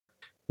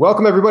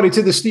Welcome, everybody,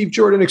 to the Steve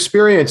Jordan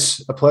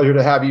Experience. A pleasure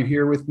to have you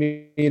here with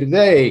me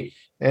today.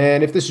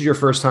 And if this is your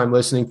first time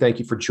listening, thank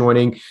you for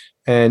joining.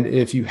 And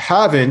if you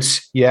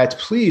haven't yet,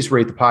 please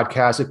rate the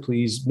podcast.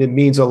 It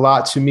means a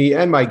lot to me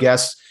and my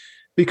guests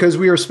because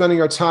we are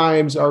spending our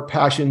times, our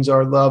passions,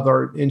 our love,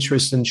 our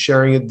interest in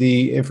sharing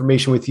the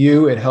information with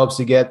you. It helps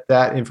to get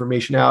that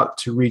information out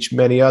to reach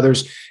many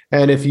others.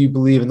 And if you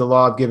believe in the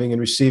law of giving and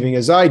receiving,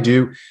 as I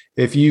do,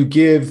 if you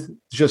give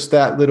just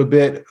that little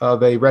bit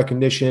of a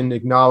recognition,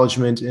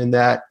 acknowledgement in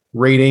that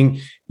rating,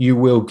 you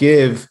will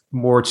give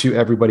more to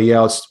everybody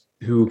else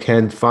who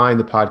can find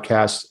the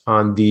podcast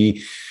on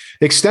the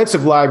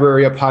extensive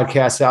library of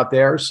podcasts out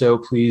there. So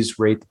please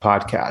rate the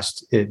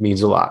podcast. It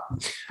means a lot.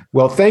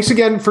 Well, thanks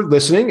again for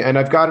listening. And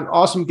I've got an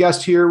awesome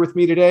guest here with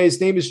me today. His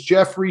name is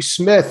Jeffrey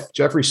Smith.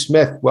 Jeffrey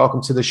Smith,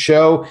 welcome to the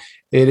show.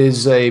 It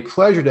is a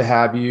pleasure to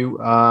have you.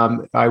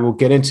 I will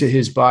get into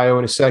his bio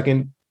in a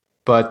second,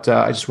 but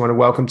I just want to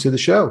welcome to the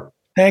show.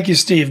 Thank you,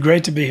 Steve.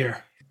 Great to be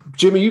here.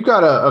 Jimmy, you've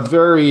got a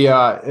very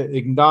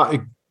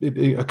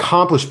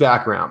accomplished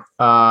background.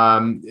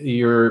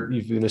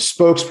 You've been a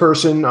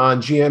spokesperson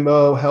on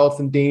GMO health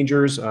and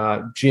dangers.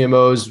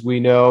 GMOs, we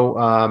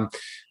know,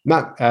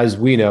 not as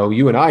we know,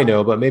 you and I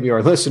know, but maybe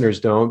our listeners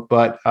don't.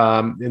 But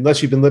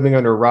unless you've been living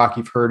under a rock,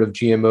 you've heard of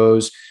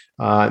GMOs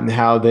and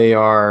how they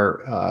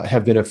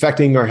have been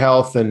affecting our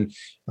health. And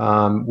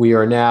we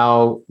are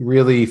now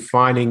really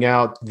finding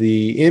out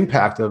the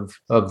impact of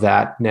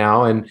that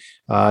now and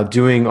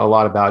doing a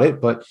lot about it.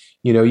 But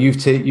you've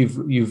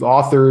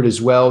authored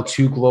as well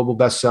 2 global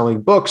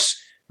best-selling books.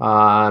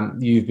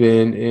 You've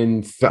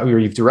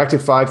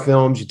directed 5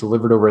 films. You've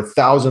delivered over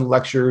 1,000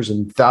 lectures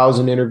and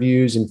 1,000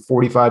 interviews in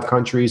 45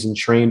 countries and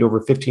trained over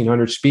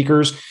 1,500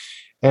 speakers.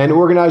 And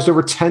organized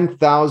over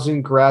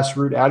 10,000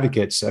 grassroots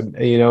advocates, and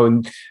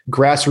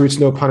grassroots,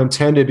 no pun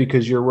intended,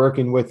 because you're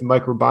working with the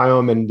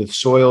microbiome and the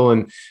soil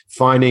and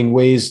finding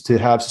ways to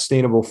have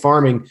sustainable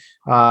farming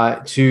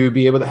to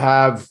be able to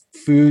have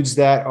foods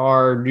that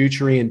are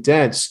nutrient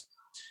dense.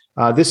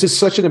 This is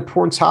such an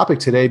important topic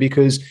today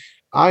because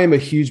I am a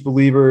huge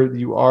believer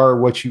you are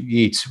what you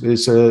eat.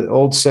 It's an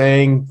old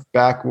saying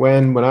back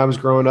when I was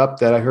growing up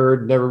that I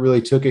heard, never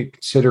really took into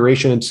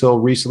consideration until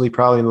recently,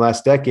 probably in the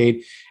last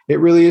decade. It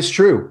really is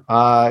true.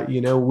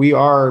 We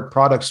are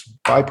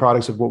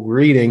byproducts of what we're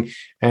eating.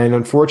 And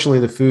unfortunately,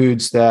 the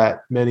foods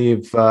that many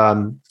of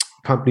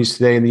companies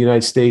today in the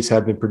United States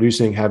have been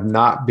producing have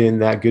not been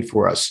that good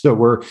for us. So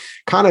we're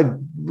kind of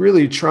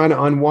really trying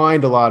to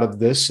unwind a lot of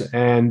this.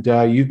 And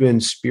you've been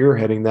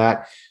spearheading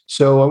that.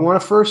 So I want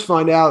to first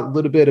find out a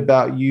little bit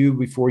about you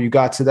before you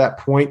got to that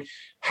point.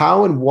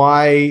 How and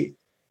why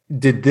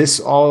did this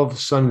all of a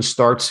sudden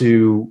start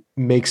to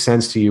make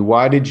sense to you?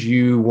 Why did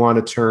you want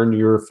to turn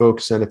your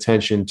focus and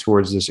attention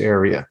towards this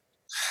area?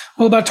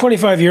 Well, about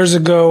 25 years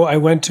ago, I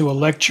went to a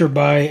lecture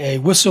by a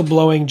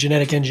whistleblowing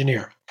genetic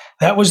engineer.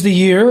 That was the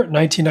year,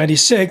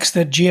 1996,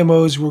 that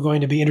GMOs were going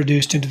to be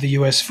introduced into the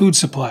U.S. food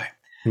supply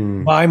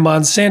by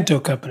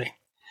Monsanto Company.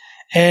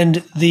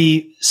 And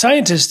the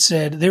scientist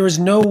said there is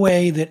no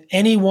way that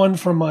anyone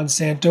from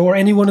Monsanto or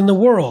anyone in the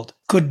world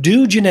could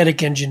do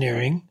genetic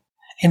engineering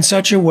in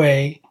such a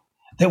way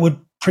that would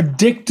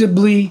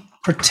predictably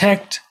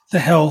protect the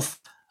health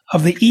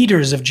of the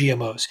eaters of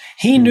GMOs.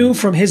 He knew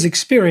from his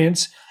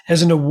experience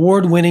as an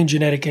award-winning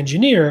genetic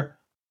engineer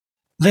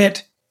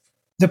that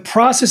the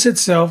process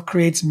itself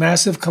creates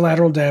massive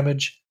collateral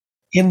damage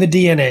in the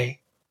DNA.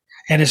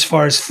 And as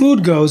far as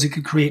food goes, it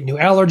could create new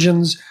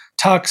allergens,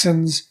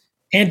 toxins,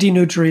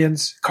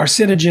 anti-nutrients,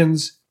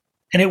 carcinogens,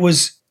 and it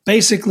was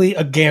basically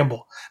a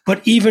gamble.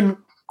 But even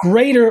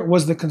greater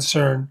was the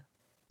concern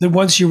that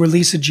once you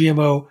release a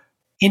GMO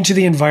into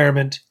the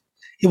environment,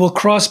 it will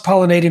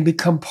cross-pollinate and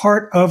become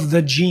part of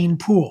the gene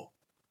pool.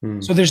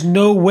 So there's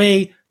no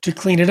way to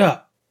clean it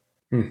up.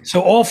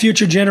 So all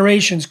future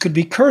generations could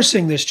be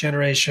cursing this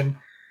generation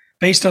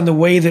based on the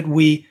way that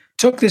we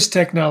took this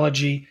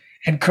technology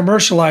and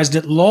commercialized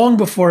it long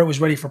before it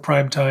was ready for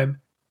prime time.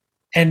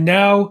 And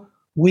now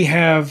we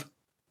have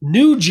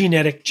new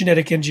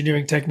genetic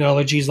engineering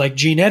technologies like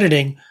gene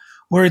editing,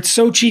 where it's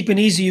so cheap and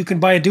easy you can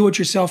buy a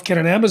do-it-yourself kit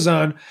on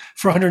Amazon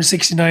for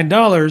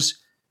 $169.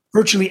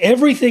 Virtually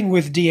everything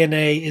with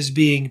DNA is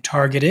being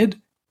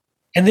targeted.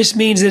 And this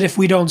means that if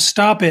we don't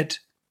stop it,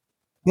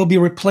 we'll be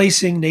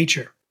replacing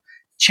nature,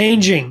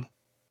 changing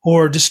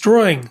or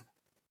destroying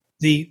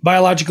the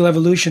biological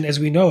evolution as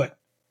we know it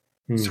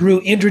through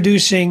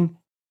introducing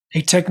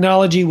a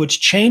technology which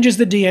changes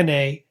the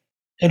DNA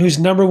and whose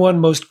number one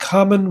most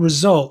common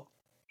result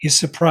is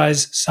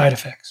surprise side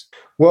effects.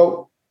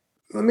 Well,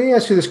 let me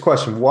ask you this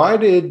question. Why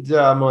did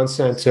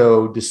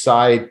Monsanto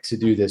decide to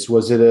do this?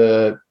 Was it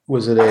a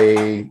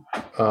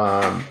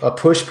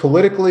push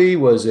politically?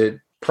 Was it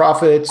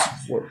profits?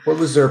 What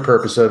was their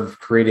purpose of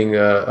creating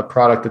a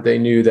product that they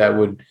knew that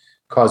would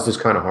cause this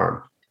kind of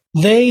harm?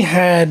 They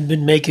had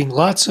been making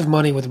lots of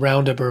money with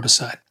Roundup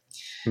herbicide.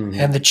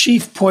 And the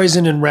chief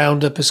poison in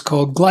Roundup is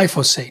called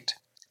glyphosate.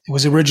 It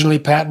was originally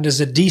patented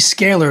as a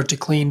descaler to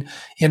clean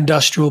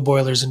industrial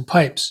boilers and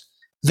pipes.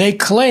 They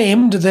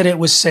claimed that it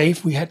was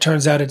safe.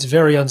 Turns out it's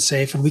very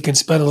unsafe, and we can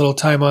spend a little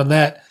time on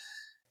that,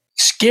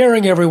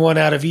 scaring everyone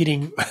out of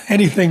eating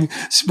anything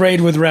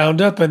sprayed with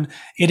Roundup. And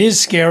it is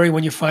scary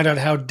when you find out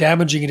how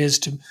damaging it is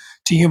to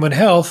human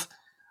health.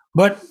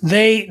 But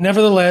they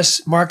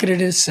nevertheless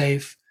marketed it as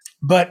safe.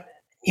 But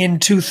in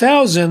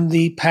 2000,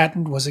 the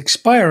patent was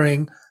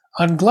expiring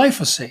on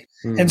glyphosate.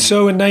 And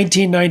so in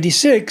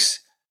 1996,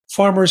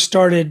 farmers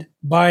started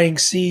buying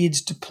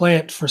seeds to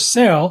plant for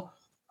sale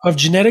of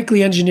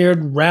genetically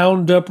engineered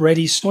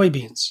Roundup-ready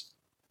soybeans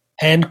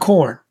and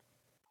corn,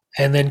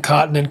 and then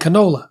cotton and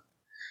canola.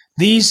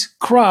 These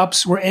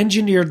crops were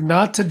engineered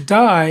not to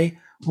die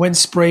when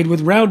sprayed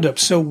with Roundup,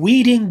 so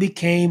weeding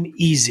became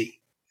easy.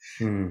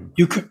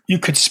 You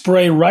could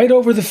spray right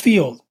over the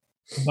field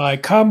by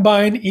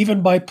combine,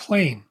 even by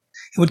plane.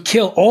 It would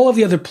kill all of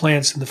the other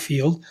plants in the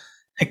field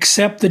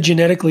except the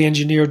genetically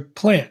engineered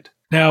plant.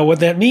 Now, what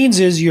that means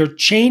is you're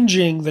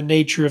changing the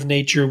nature of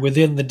nature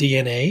within the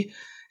DNA,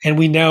 and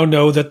we now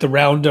know that the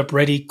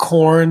Roundup-ready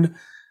corn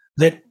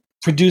that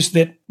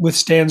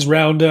withstands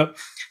Roundup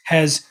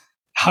has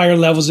higher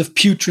levels of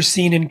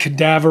putrescine and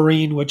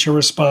cadaverine, which are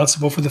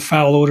responsible for the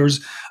foul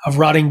odors of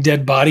rotting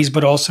dead bodies,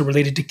 but also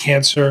related to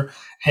cancer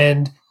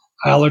and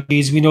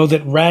allergies. We know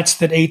that rats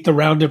that ate the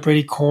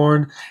Roundup-ready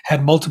corn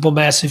had multiple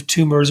massive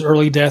tumors,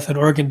 early death, and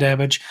organ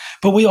damage.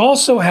 But we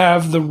also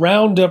have the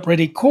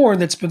Roundup-ready corn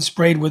that's been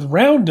sprayed with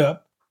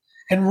Roundup,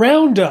 and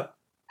Roundup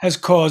has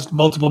caused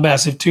multiple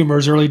massive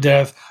tumors, early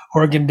death,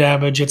 organ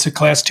damage. It's a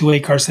class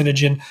 2A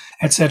carcinogen,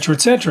 et cetera,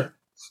 et cetera.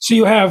 So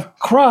you have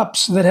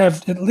crops that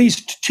have at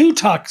least 2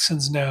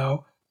 toxins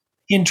now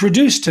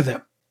introduced to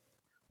them.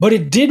 But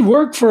it did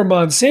work for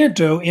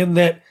Monsanto in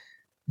that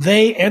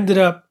they ended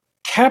up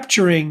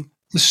capturing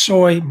the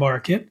soy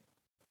market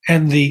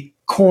and the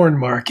corn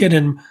market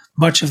and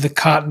much of the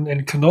cotton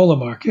and canola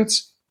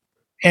markets.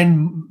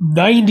 And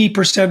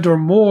 90% or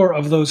more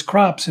of those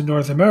crops in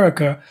North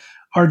America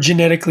are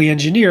genetically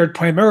engineered,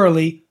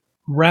 primarily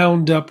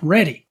Roundup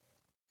ready.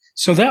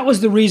 So that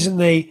was the reason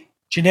they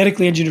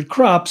genetically engineered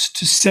crops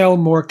to sell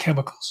more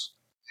chemicals.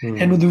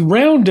 And the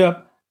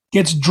Roundup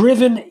gets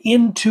driven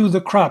into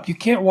the crop. You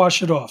can't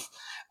wash it off.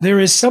 There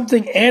is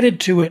something added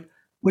to it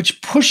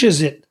which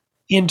pushes it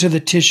into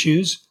the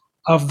tissues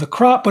of the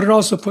crop, but it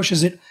also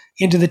pushes it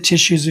into the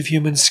tissues of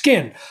human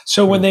skin.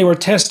 So when they were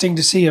testing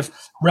to see if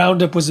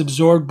Roundup was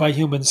absorbed by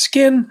human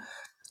skin,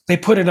 they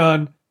put it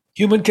on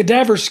human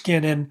cadaver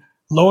skin, and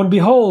lo and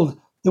behold,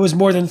 there was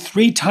more than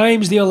 3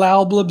 times the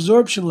allowable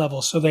absorption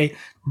level. So they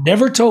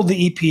never told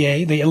the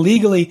EPA. They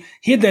illegally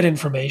hid that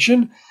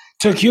information,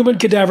 took human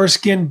cadaver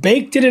skin,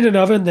 baked it in an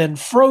oven, then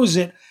froze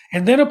it,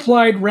 and then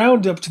applied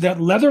Roundup to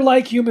that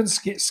leather-like human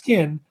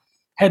skin,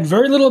 had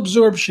very little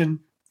absorption,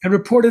 and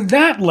reported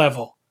that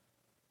level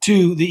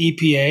to the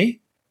EPA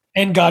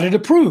and got it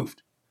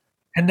approved.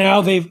 And now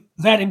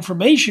that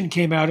information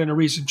came out in a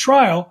recent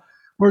trial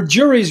where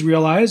juries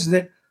realized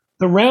that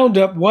the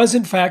Roundup was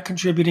in fact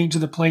contributing to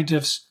the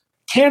plaintiffs'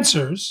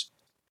 cancers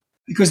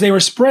because they were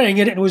spraying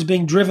it and it was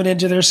being driven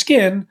into their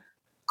skin,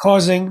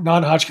 causing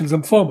non-Hodgkin's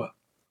lymphoma.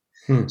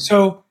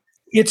 So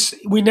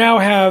we now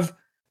have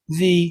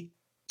the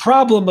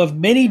problem of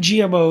many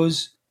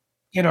GMOs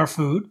in our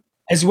food,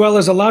 as well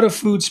as a lot of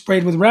food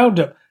sprayed with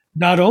Roundup.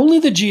 Not only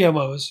the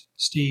GMOs,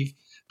 Steve,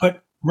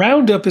 but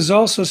Roundup is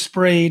also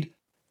sprayed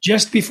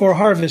just before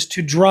harvest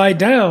to dry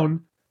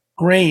down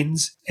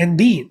grains and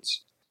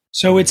beans.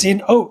 So it's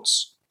in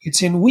oats,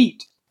 it's in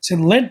wheat, it's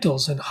in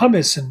lentils and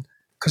hummus, and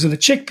because of the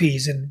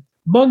chickpeas and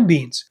mung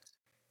beans.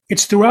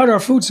 It's throughout our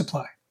food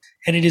supply,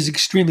 and it is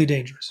extremely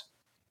dangerous.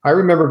 I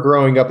remember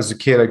growing up as a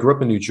kid. I grew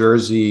up in New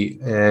Jersey,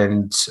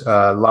 and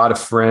a lot of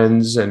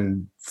friends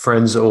and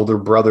friends' older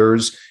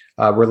brothers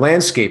were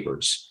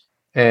landscapers.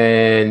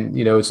 And,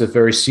 it's a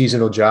very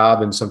seasonal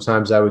job. And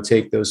sometimes I would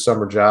take those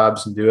summer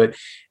jobs and do it.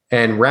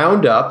 And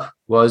Roundup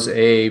was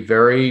a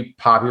very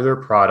popular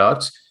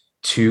product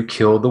to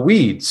kill the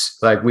weeds.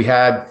 Like, we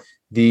had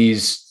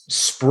these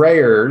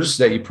sprayers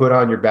that you put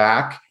on your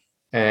back,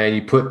 and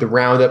you put the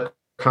Roundup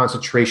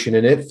concentration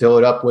in it, fill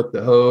it up with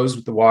the hose,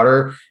 with the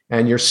water,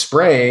 and you're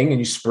spraying, and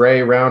you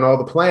spray around all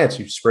the plants.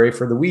 You spray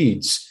for the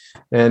weeds.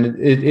 And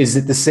is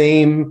it the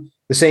same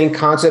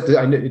concept,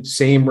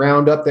 same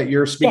Roundup that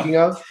you're speaking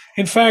of?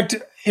 In fact,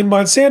 in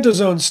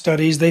Monsanto's own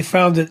studies, they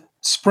found that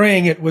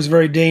spraying it was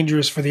very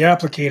dangerous for the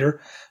applicator.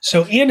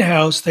 So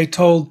in-house, they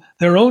told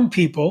their own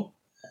people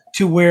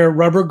to wear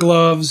rubber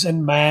gloves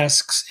and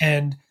masks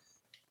and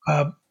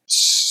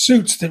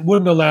suits that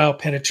wouldn't allow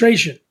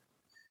penetration.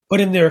 But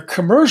in their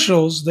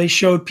commercials, they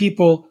showed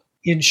people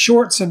in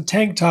shorts and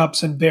tank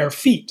tops and bare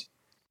feet,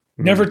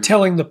 never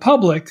telling the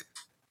public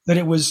that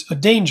it was a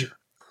danger.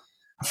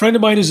 A friend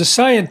of mine who's a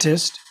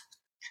scientist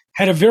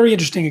had a very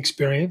interesting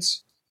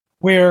experience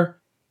where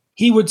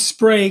he would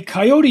spray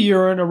coyote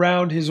urine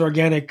around his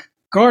organic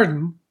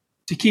garden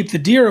to keep the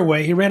deer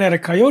away. He ran out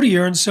of coyote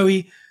urine, so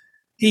he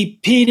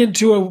peed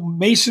into a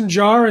mason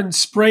jar and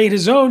sprayed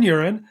his own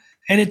urine,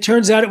 and it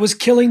turns out it was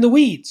killing the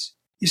weeds.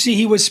 You see,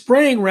 he was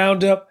spraying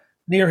Roundup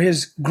near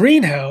his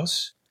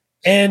greenhouse,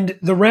 And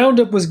the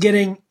Roundup was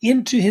getting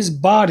into his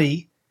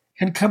body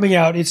and coming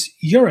out its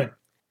urine.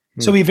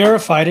 So he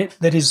verified it,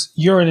 that his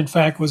urine, in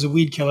fact, was a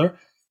weed killer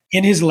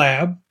in his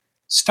lab,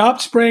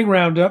 stopped spraying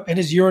Roundup, and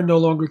his urine no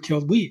longer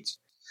killed weeds.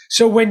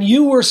 So when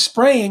you were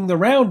spraying the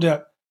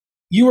Roundup,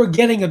 you were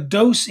getting a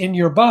dose in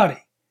your body.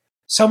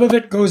 Some of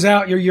it goes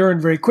out your urine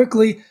very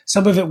quickly.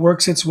 Some of it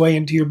works its way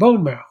into your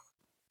bone marrow.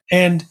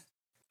 And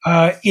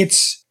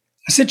it's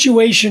a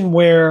situation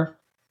where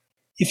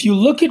if you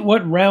look at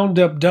what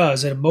Roundup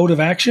does at a mode of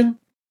action,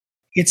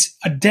 it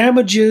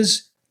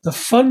damages the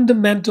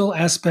fundamental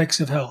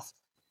aspects of health.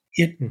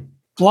 It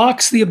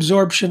blocks the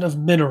absorption of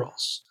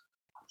minerals.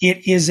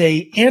 It is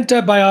an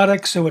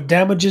antibiotic, so it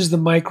damages the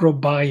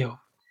microbiome.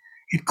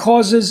 It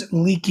causes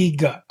leaky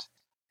gut.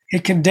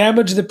 It can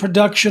damage the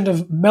production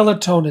of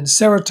melatonin,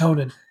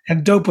 serotonin,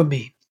 and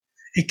dopamine.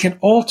 It can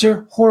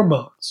alter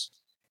hormones.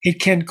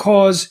 It can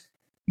cause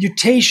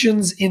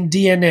mutations in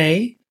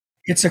DNA.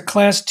 It's a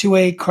class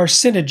 2A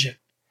carcinogen.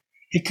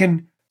 It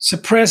can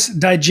suppress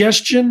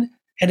digestion,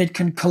 and it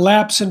can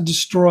collapse and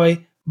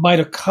destroy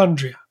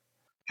mitochondria.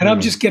 And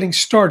I'm just getting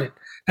started.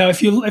 Now,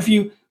 if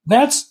you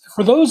that's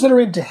for those that are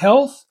into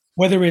health,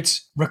 whether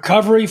it's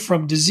recovery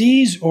from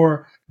disease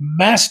or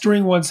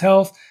mastering one's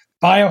health,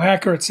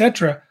 biohacker,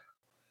 etc.,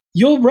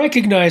 you'll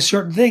recognize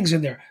certain things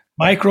in there.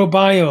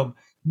 Microbiome,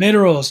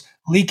 minerals,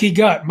 leaky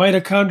gut,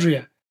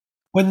 mitochondria.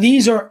 When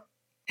these are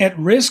at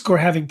risk or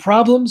having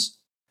problems,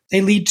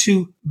 they lead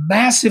to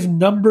massive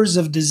numbers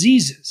of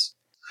diseases.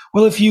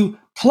 Well, if you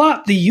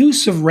plot the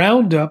use of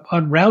Roundup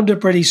on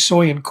Roundup Ready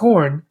soy and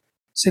corn,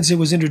 since it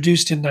was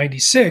introduced in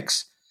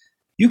 96,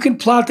 you can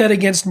plot that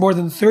against more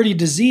than 30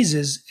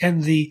 diseases,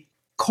 and the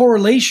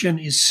correlation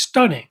is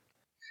stunning.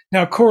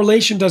 Now,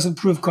 correlation doesn't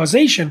prove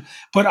causation,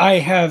 but I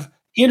have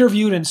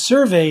interviewed and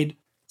surveyed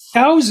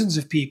thousands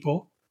of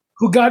people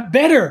who got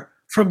better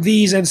from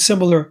these and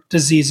similar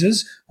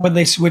diseases when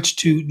they switched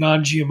to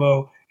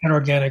non-GMO and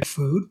organic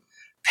food.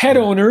 Pet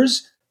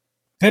owners,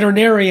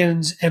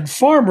 veterinarians, and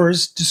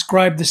farmers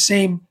describe the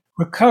same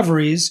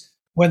recoveries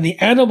when the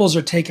animals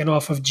are taken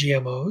off of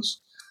GMOs.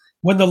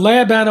 When the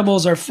lab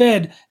animals are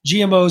fed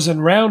GMOs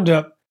and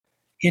Roundup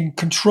in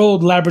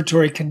controlled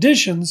laboratory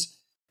conditions,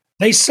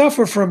 they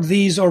suffer from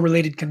these or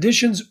related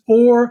conditions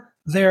or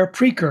their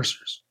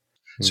precursors.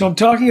 So I'm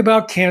talking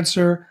about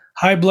cancer,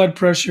 high blood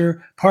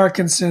pressure,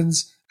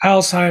 Parkinson's,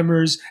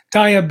 Alzheimer's,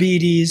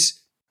 diabetes,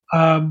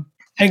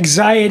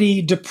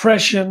 anxiety,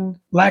 depression,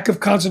 lack of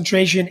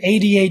concentration,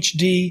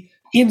 ADHD,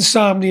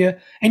 insomnia,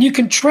 and you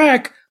can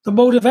track the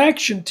mode of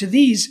action to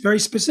these very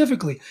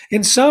specifically.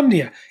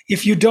 Insomnia,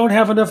 if you don't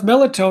have enough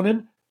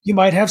melatonin, you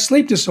might have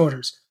sleep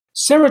disorders.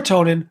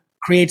 Serotonin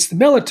creates the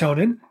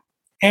melatonin,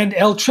 and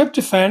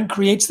L-tryptophan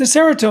creates the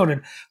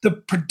serotonin. The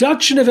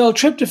production of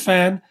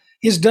L-tryptophan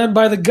is done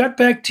by the gut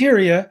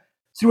bacteria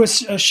through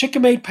a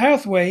shikimate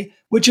pathway,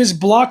 which is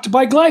blocked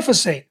by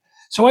glyphosate.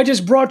 So I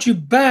just brought you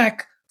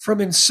back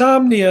from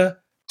insomnia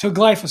to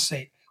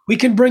glyphosate. We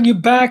can bring you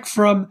back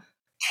from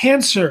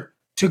cancer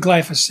to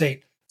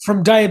glyphosate,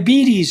 from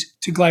diabetes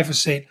to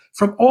glyphosate,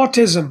 from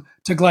autism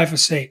to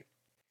glyphosate,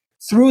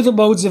 through the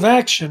modes of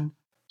action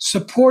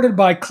supported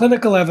by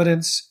clinical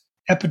evidence,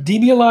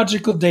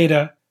 epidemiological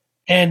data,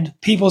 and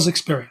people's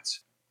experience.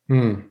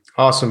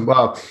 Awesome.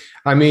 Wow.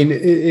 I mean,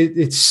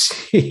 it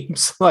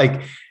seems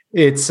like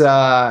it's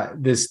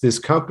this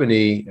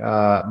company,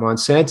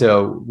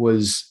 Monsanto,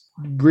 was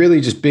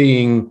really just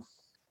being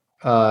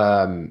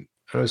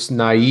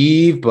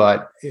naive,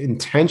 but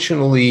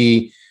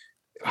intentionally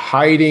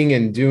hiding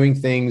and doing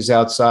things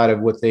outside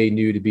of what they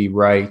knew to be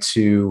right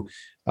to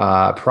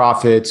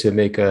profit, to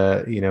make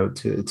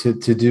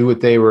to do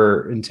what they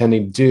were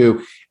intending to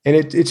do. And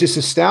it's just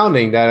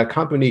astounding that a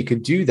company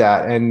could do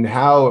that, and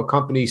how a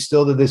company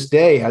still to this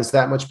day has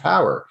that much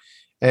power.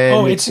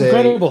 And it's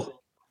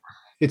incredible.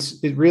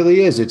 It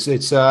really is.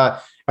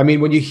 I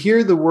mean, when you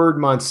hear the word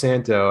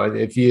Monsanto,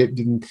 if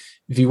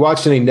you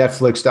watched any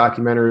Netflix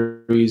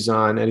documentaries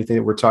on anything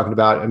that we're talking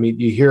about, I mean,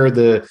 you hear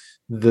the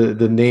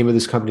name of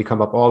this company come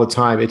up all the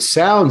time. It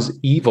sounds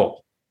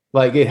evil.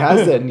 Like it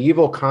has an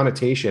evil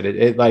connotation.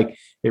 It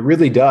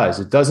really does.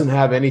 It doesn't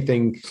have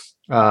anything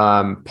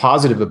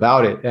positive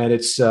about it. And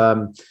it's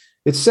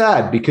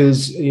sad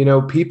because,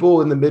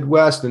 people in the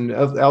Midwest and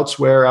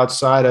elsewhere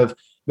outside of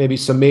maybe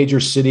some major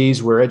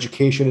cities where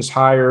education is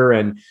higher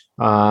and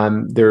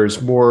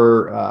there's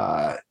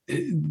more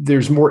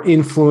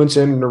influence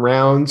in and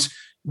around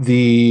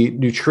the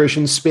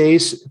nutrition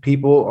space,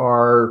 people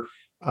are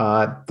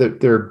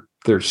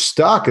they're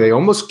stuck. They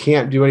almost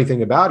can't do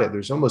anything about it.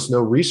 There's almost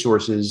no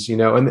resources,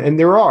 and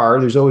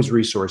there's always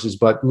resources,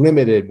 but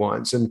limited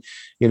ones. And,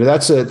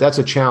 that's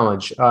a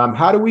challenge.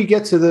 How do we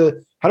get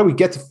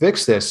to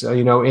fix this,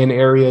 in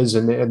areas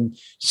and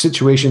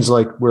situations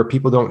like where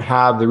people don't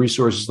have the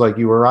resources like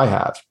you or I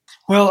have?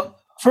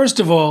 Well, first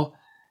of all,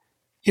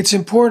 it's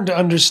important to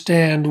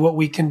understand what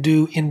we can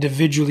do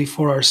individually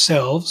for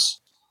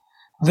ourselves,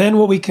 then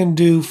what we can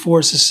do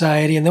for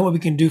society, and then what we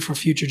can do for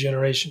future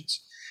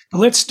generations. But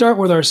let's start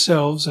with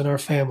ourselves and our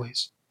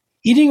families.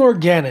 Eating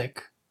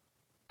organic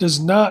does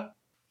not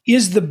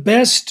is the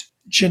best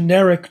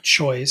generic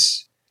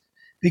choice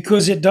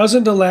because it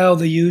doesn't allow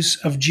the use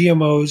of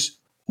GMOs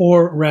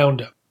or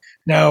Roundup.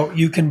 Now,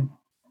 you can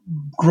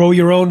grow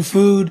your own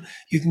food.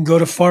 You can go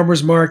to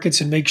farmers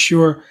markets and make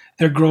sure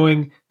they're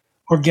growing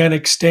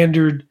organic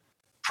standard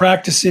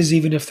practices,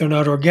 even if they're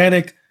not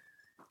organic.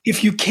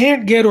 If you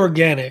can't get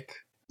organic,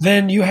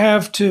 then you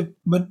have to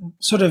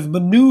sort of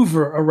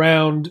maneuver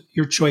around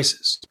your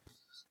choices.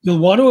 You'll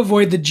want to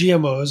avoid the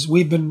GMOs.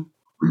 We've been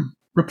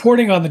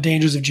reporting on the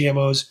dangers of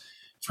GMOs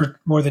for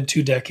more than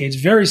 2 decades,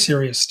 very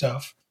serious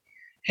stuff.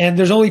 And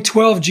there's only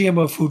 12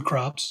 GMO food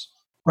crops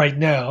right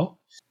now.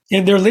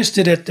 And they're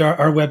listed at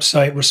our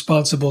website,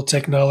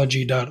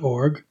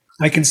 responsibletechnology.org.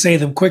 I can say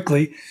them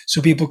quickly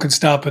so people can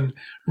stop and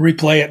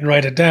replay it and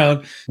write it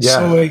down.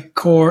 Yeah.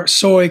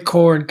 Soy,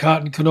 corn,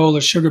 cotton,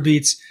 canola, sugar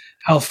beets,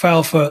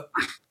 alfalfa.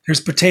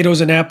 There's potatoes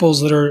and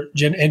apples that are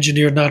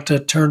engineered not to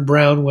turn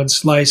brown when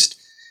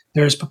sliced.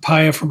 There's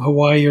papaya from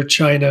Hawaii or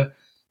China.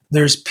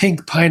 There's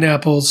pink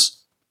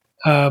pineapples.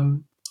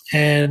 And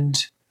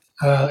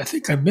I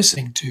think I'm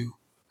missing 2.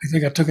 I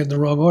think I took it in the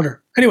wrong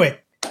order. Anyway,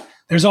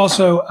 there's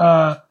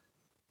also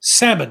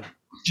salmon,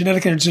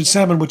 genetic engineered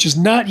salmon, which is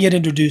not yet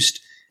introduced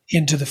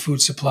into the food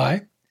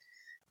supply.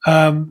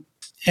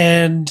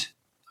 And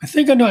I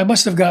think I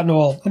must have gotten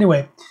all.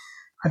 Anyway,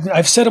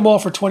 I've said them all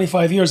for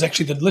 25 years.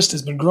 Actually, the list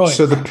has been growing.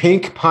 So the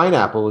pink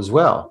pineapple as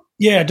well.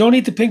 Yeah, don't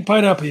eat the pink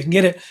pineapple. You can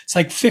get it. It's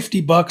like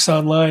 $50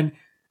 online.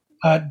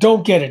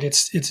 Don't get it.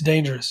 It's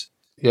dangerous.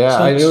 Yeah,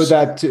 So I know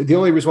that. The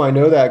only reason why I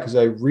know that because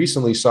I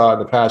recently saw it in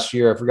the past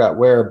year. I forgot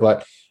where,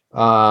 but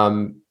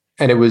and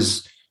it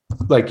was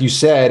like you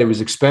said, it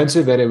was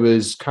expensive and it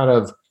was kind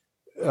of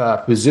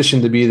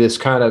positioned to be this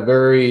kind of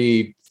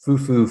very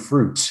foo-foo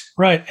fruit.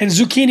 Right, and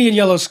zucchini and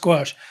yellow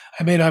squash.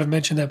 I may not have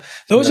mentioned them.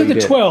 Those No, are the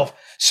you did. 12.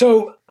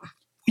 So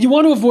you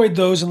want to avoid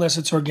those unless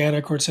it's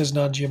organic or it says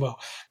non-GMO.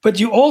 But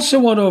you also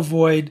want to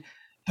avoid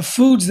the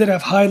foods that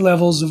have high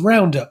levels of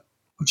Roundup,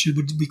 which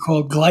would be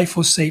called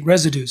glyphosate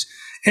residues.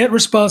 At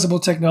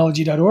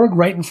responsibletechnology.org,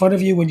 right in front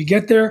of you, when you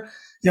get there,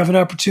 you have an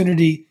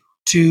opportunity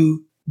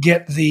to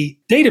get the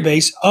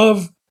database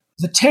of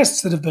the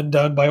tests that have been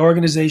done by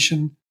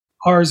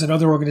ours and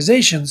other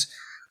organizations.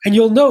 And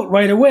you'll note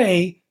right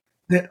away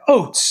that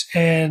oats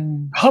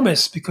and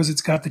hummus, because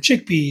it's got the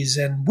chickpeas,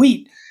 and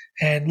wheat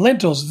and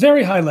lentils,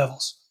 very high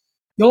levels.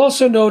 You'll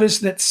also notice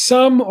that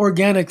some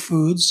organic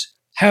foods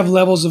have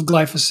levels of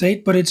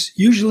glyphosate, but it's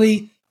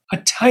usually a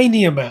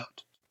tiny amount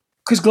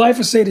because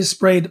glyphosate is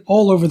sprayed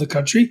all over the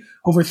country,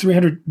 over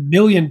 300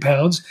 million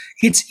pounds.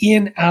 It's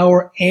in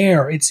our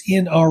air. It's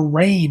in our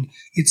rain.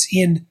 It's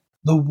in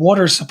the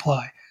water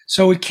supply.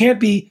 So it can't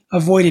be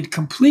avoided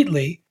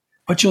completely,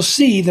 but you'll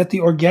see that the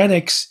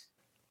organics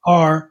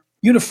are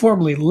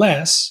uniformly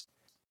less.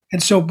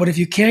 And so, but if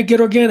you can't get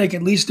organic,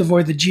 at least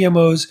avoid the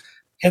GMOs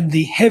and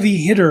the heavy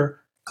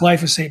hitter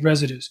glyphosate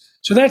residues.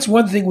 So that's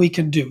one thing we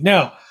can do.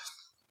 Now,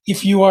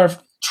 if you if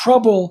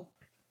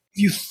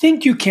you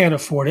think you can't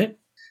afford it,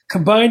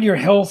 combine your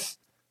health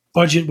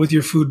budget with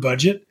your food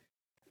budget.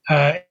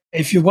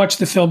 If you watch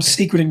the film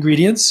Secret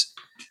Ingredients,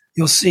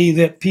 you'll see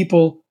that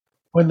people,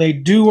 when they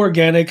do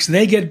organics,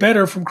 they get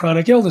better from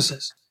chronic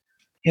illnesses.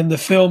 In the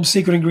film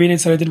Secret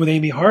Ingredients that I did with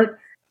Amy Hart,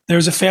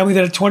 there's a family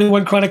that had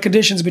 21 chronic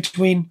conditions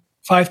between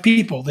 5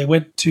 people. They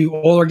went to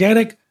all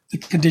organic, the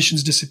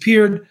conditions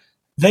disappeared.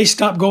 They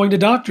stopped going to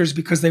doctors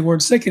because they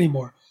weren't sick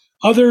anymore.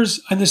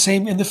 Others in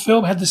the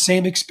film had the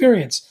same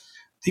experience.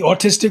 The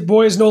autistic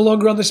boy is no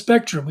longer on the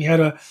spectrum. We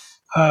had a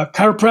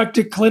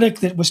chiropractic clinic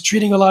that was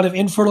treating a lot of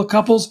infertile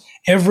couples.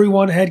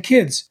 Everyone had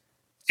kids.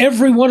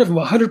 Every one of them,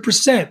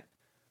 100%.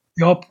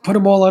 They all put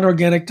them all on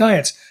organic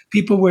diets.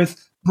 People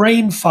with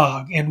brain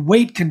fog and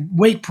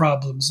weight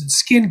problems and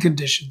skin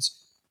conditions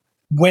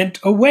went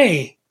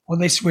away when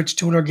they switched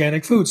to an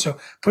organic food. So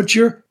put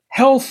your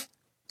health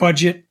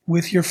budget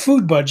with your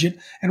food budget.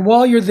 And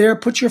while you're there,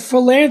 put your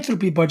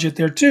philanthropy budget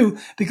there too,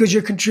 because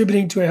you're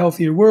contributing to a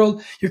healthier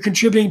world. You're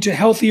contributing to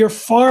healthier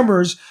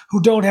farmers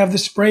who don't have the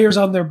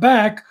sprayers on their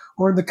back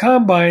or in the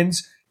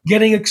combines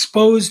getting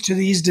exposed to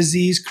these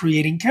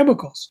disease-creating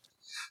chemicals.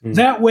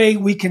 That way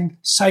we can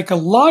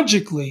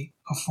psychologically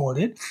afford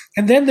it.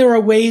 And then there are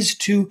ways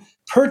to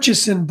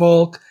purchase in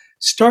bulk,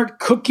 start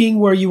cooking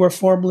where you were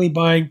formerly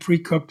buying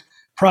pre-cooked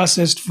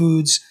processed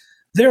foods.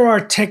 There are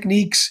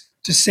techniques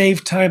to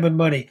save time and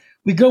money.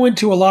 We go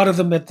into a lot of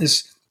them at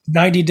this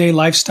 90-day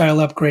lifestyle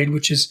upgrade,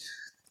 which is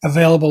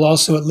available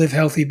also at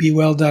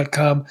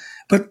livehealthybewell.com.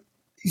 But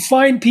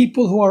find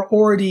people who are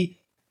already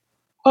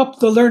up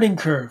the learning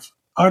curve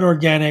on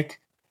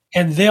organic,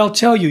 and they'll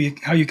tell you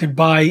how you can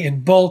buy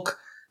in bulk,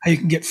 how you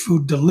can get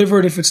food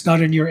delivered if it's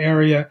not in your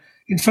area.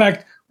 In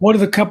fact, one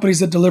of the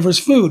companies that delivers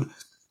food,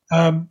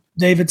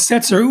 David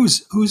Setzer,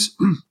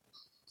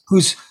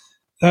 who's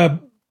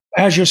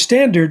Azure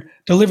Standard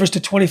delivers to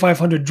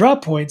 2,500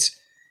 drop points,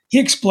 he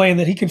explained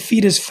that he can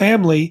feed his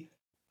family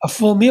a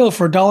full meal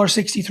for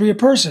 $1.63 a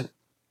person.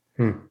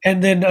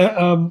 And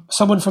then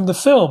someone from the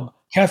film,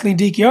 Kathleen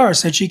DiChiara,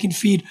 said she can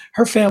feed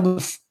her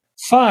family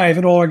 5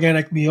 an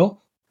all-organic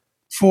meal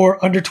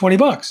for under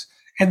 $20.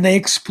 and they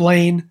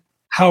explain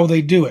how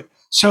they do it.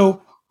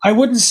 So I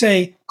wouldn't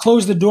say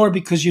close the door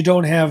because you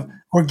don't have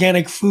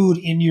organic food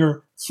in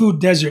your food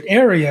desert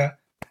area.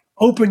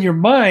 Open your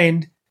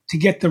mind to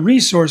get the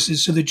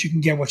resources so that you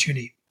can get what you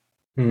need.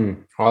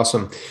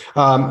 Awesome.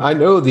 I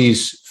know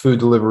these food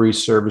delivery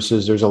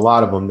services, there's a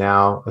lot of them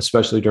now,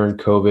 especially during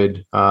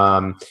COVID.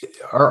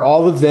 Are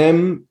all of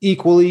them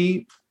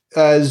equally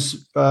do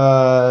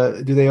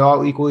they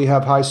all equally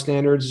have high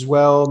standards as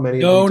well?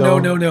 Many of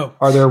them don't. No.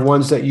 Are there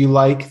ones that you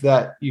like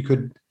that you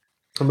could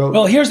promote?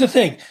 Well, here's the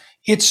thing.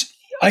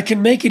 I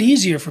can make it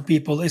easier for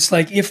people. It's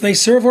like if they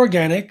serve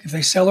organic, if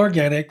they sell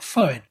organic,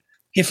 fine.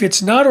 If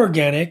it's not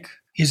organic,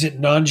 is it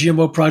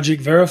non-GMO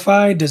project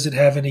verified? Does it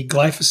have any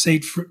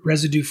glyphosate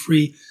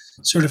residue-free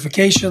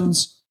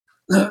certifications?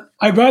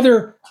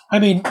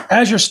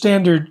 Azure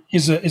Standard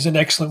is an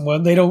excellent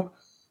one. They don't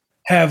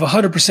have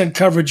 100%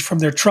 coverage from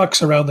their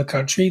trucks around the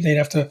country. They'd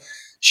have to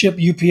ship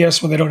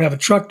UPS when they don't have a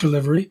truck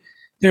delivery.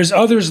 There's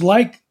others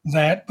like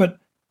that, but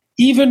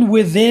even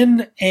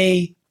within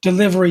a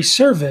delivery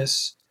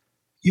service,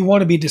 you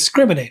want to be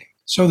discriminating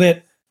so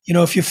that,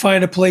 if you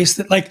find a place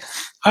that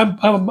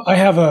I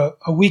have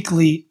a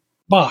weekly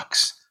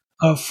box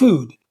of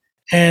food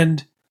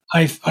and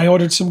I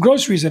ordered some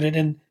groceries in it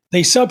and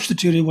they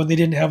substituted when they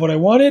didn't have what I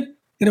wanted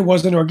and it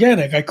wasn't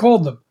organic. I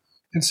called them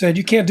and said,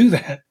 you can't do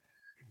that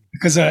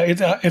because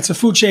it's a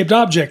food shaped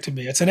object to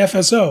me. It's an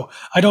FSO.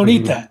 I don't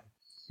eat that.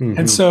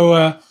 And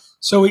so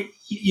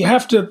you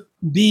have to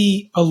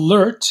be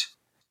alert.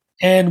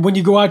 And when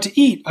you go out to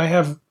eat, I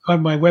have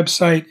on my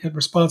website at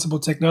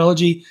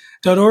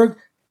responsibletechnology.org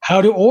how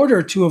to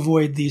order to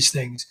avoid these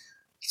things.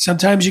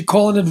 Sometimes you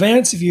call in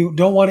advance if you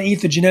don't want to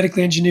eat the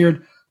genetically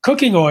engineered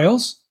cooking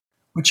oils,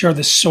 which are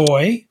the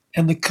soy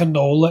and the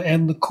canola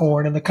and the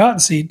corn and the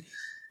cottonseed.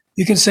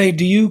 You can say,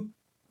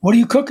 what are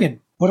you cooking?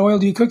 What oil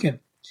do you cook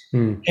in?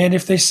 And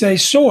if they say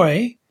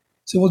soy,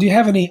 say, well, do you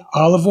have any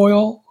olive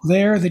oil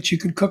there that you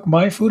could cook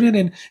my food in?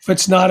 And if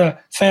it's not a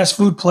fast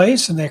food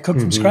place and they're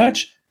cooked from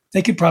scratch,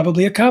 they could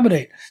probably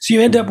accommodate. So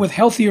you end up with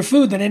healthier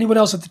food than anyone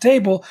else at the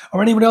table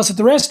or anyone else at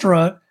the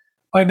restaurant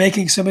by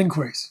making some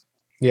inquiries.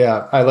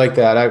 Yeah, I like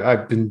that.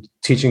 I've been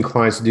teaching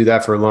clients to do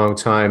that for a long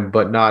time,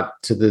 but not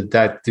to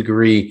that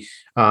degree.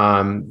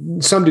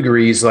 Some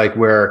degrees, like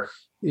where,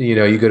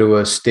 you go to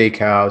a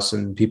steakhouse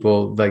and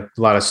people, like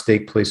a lot of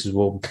steak places,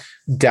 will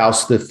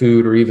douse the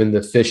food or even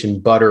the fish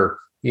in butter.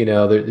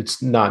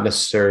 It's not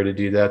necessary to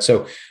do that.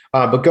 So,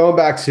 but going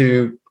back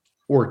to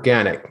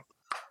organic,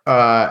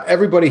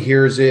 everybody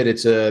hears it.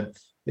 It's a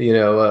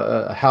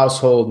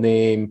household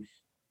name.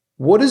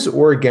 What does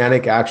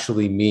organic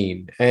actually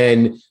mean?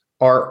 And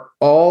are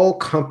all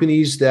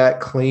companies that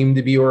claim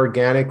to be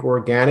organic?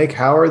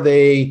 How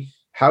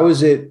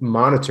is it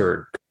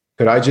monitored?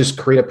 Could I just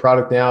create a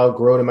product now,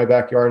 grow it in my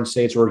backyard and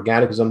say it's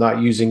organic because I'm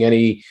not using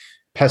any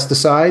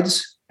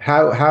pesticides?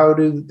 How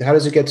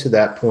does it get to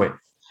that point?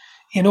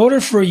 In order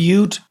for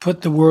you to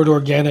put the word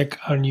organic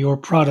on your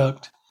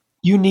product,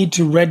 you need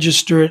to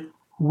register it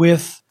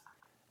with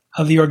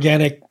the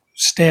organic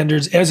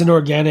standards as an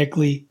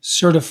organically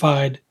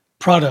certified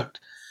product.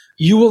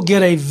 You will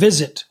get a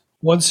visit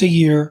once a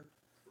year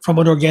from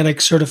an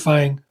organic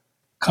certifying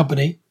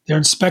company. Their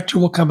inspector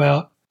will come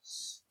out.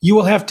 You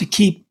will have to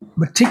keep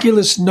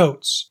meticulous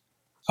notes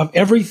of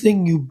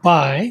everything you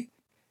buy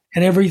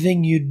and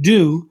everything you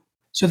do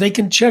so they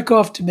can check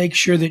off to make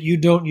sure that you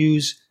don't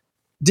use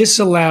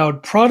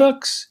disallowed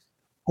products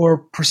or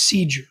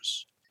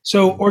procedures.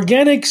 So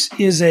organics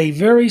is a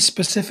very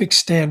specific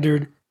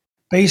standard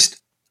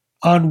based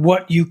on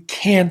what you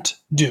can't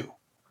do.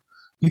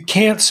 You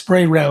can't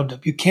spray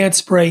Roundup. You can't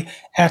spray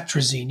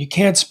atrazine. You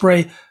can't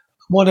spray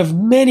one of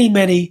many,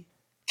 many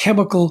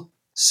chemical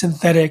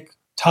synthetic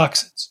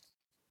toxins.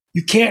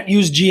 You can't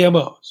use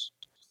GMOs.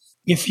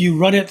 If you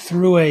run it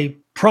through a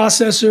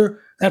processor,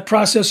 that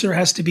processor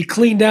has to be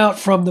cleaned out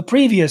from the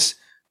previous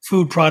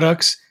food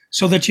products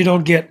so that you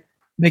don't get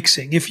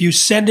mixing. If you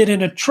send it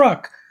in a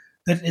truck,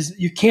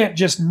 you can't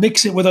just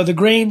mix it with other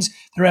grains.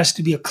 There has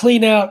to be a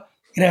clean out.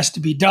 It has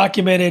to be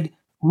documented,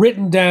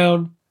 written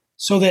down,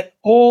 so that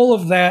all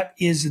of that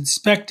is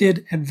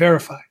inspected and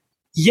verified.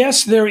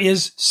 Yes, there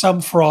is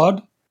some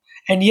fraud,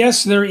 and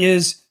yes, there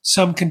is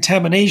some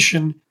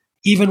contamination,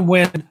 even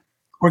when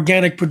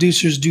organic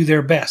producers do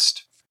their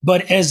best.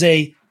 But as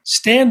a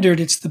standard,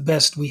 it's the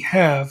best we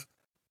have.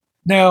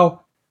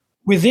 Now,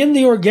 within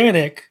the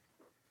organic,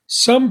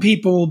 some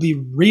people will be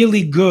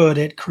really good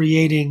at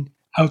creating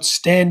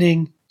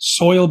outstanding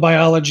soil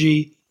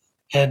biology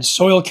and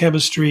soil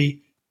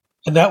chemistry,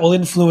 and that will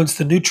influence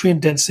the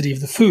nutrient density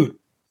of the food.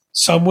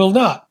 Some will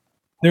not.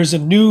 There's a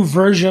new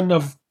version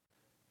of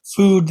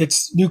food,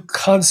 that's new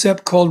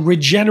concept called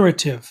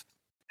regenerative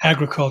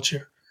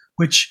agriculture,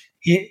 which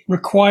it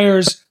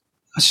requires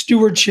a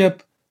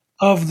stewardship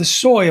of the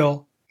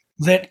soil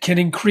that can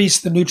increase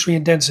the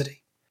nutrient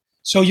density.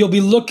 So you'll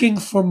be looking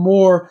for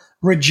more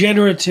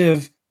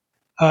regenerative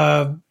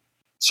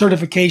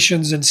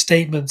certifications and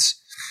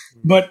statements.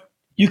 But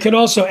you can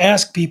also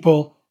ask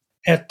people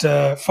at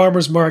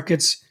farmers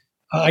markets.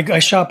 I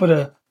shop at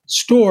a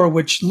store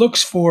which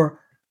looks for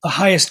the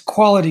highest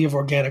quality of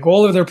organic.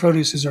 All of their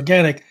produce is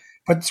organic,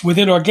 but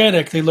within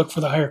organic, they look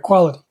for the higher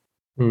quality.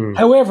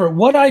 However,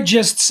 what I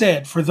just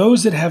said, for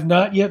those that have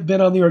not yet been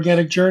on the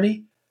organic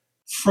journey,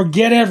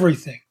 forget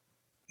everything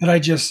that I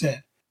just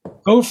said.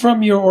 Go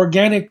from your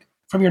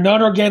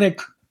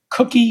non-organic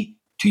cookie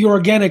to your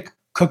organic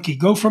cookie.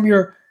 Go from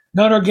your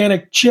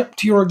non-organic chip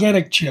to your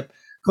organic chip.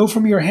 Go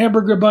from your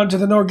hamburger bun to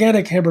the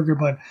organic hamburger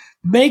bun.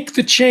 Make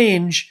the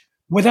change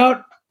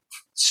without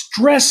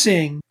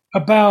stressing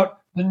about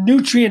the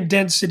nutrient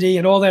density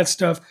and all that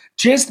stuff.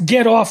 Just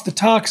get off the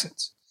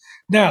toxins.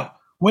 Now,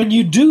 when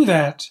you do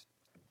that,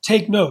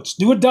 take notes.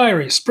 Do a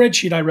diary, a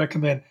spreadsheet I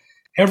recommend.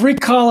 Every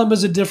column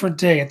is a different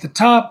day. At the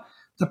top,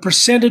 the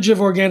percentage of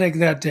organic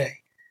that day.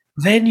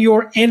 Then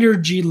your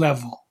energy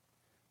level,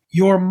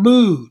 your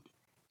mood,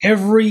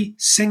 every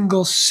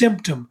single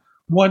symptom,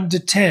 1 to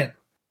 10.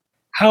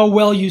 How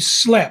well you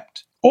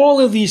slept. All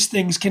of these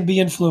things can be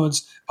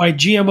influenced by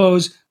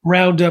GMOs,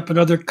 Roundup, and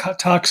other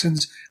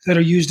toxins that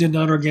are used in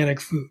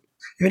non-organic food.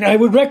 And I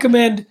would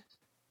recommend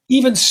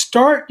even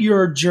start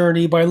your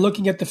journey by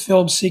looking at the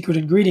film Secret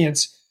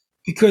Ingredients,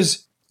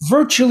 because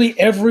virtually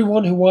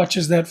everyone who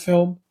watches that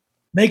film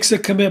makes a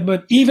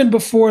commitment, even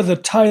before the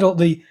title,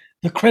 the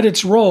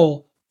credits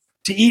roll,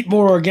 to eat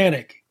more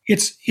organic.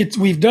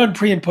 We've done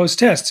pre and post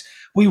tests.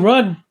 We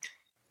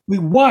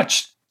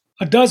watched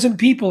a dozen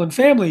people and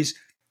families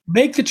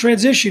make the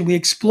transition. We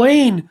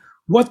explain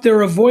what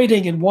they're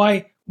avoiding and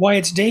why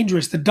it's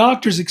dangerous. The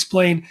doctors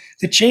explain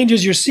the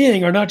changes you're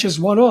seeing are not just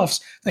one-offs.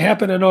 They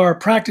happen in our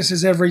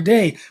practices every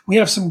day. We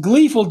have some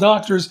gleeful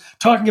doctors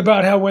talking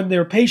about how when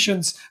their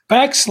patients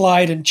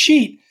backslide and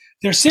cheat,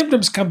 their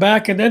symptoms come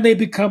back and then they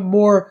become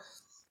more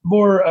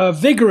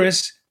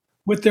vigorous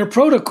with their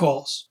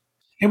protocols.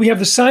 And we have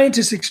the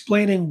scientists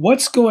explaining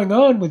what's going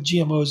on with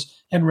GMOs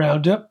and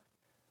Roundup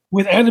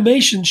with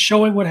animations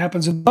showing what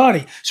happens in the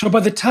body. So by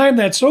the time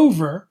that's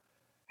over,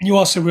 and you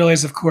also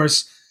realize, of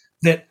course,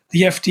 that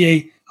the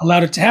FDA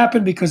allowed it to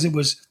happen because it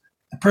was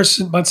the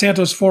person,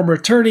 Monsanto's former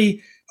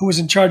attorney, who was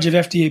in charge of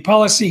FDA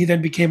policy. He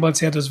then became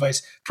Monsanto's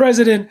vice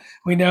president.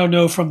 We now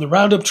know from the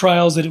Roundup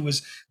trials that it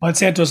was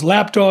Monsanto's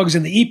lapdogs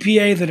and the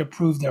EPA that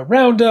approved their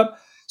Roundup.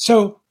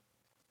 So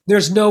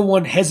there's no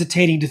one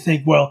hesitating to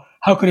think, well,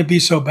 how could it be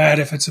so bad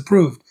if it's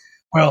approved?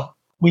 Well,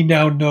 we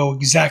now know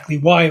exactly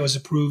why it was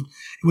approved.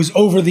 It was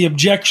over the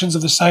objections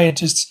of the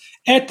scientists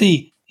at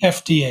the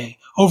FDA,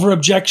 over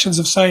objections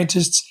of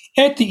scientists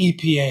at the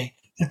EPA,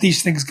 that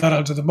these things got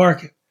onto the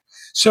market.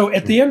 So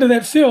at the end of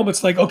that film,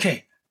 it's like,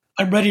 okay,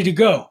 I'm ready to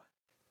go.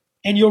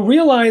 And you'll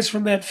realize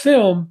from that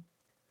film,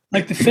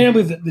 like the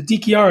family, the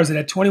DKRs that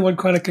had 21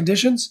 chronic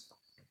conditions,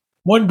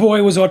 one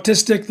boy was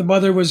autistic, the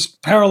mother was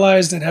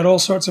paralyzed and had all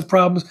sorts of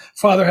problems.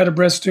 Father had a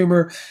breast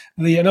tumor.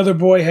 Another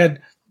boy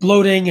had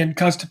bloating and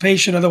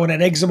constipation. Another one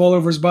had eczema all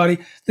over his body.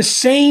 The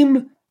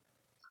same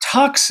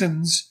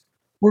toxins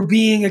were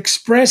being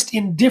expressed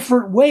in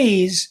different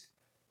ways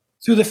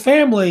through the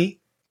family.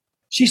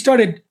 She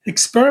started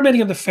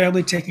experimenting in the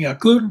family, taking out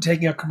gluten,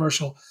 taking out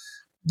commercial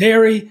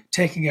dairy,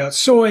 taking out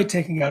soy,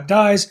 taking out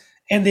dyes,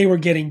 and they were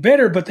getting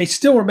better, but they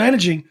still were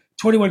managing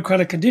 21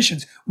 chronic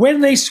conditions.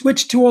 When they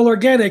switched to all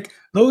organic,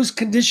 those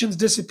conditions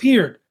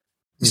disappeared.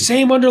 The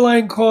same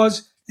underlying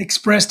cause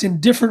expressed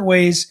in different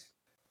ways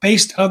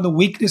based on the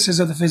weaknesses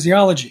of the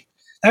physiology.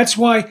 That's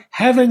why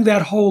having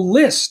that whole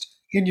list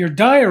in your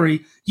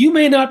diary, you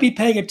may not be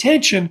paying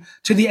attention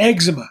to the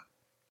eczema,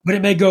 but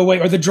it may go away,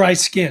 or the dry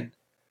skin,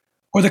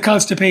 or the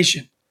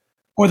constipation,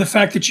 or the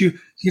fact that you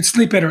can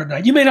sleep better at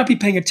night. You may not be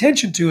paying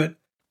attention to it,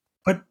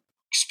 but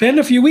spend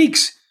a few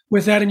weeks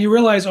with that and you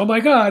realize, oh my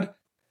God,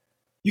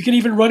 you can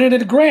even run it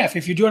in a graph.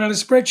 If you do it on a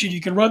spreadsheet,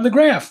 you can run the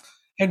graph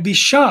and be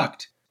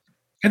shocked.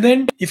 And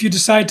then if you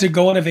decide to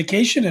go on a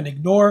vacation and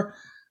ignore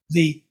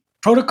the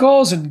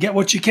protocols and get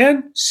what you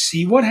can,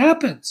 see what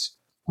happens.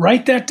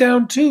 Write that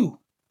down too.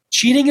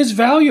 Cheating is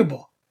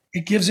valuable.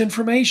 It gives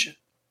information.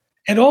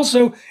 And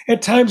also,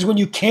 at times when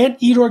you can't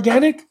eat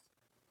organic,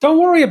 don't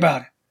worry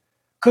about it,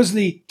 because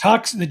the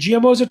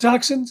GMOs are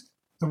toxins,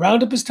 the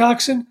Roundup is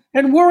toxin,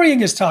 and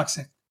worrying is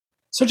toxic.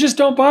 So just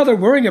don't bother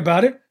worrying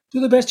about it.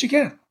 Do the best you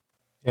can.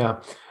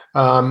 Yeah.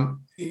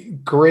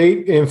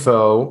 Great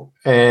info.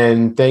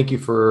 And thank you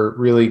for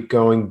really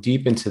going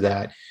deep into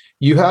that.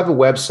 You have a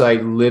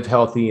website, Live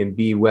Healthy and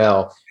Be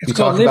Well. It's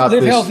called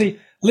Live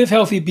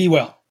Healthy, Be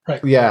Well.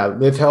 Right. Yeah.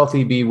 Live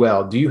Healthy, Be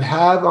Well. Do you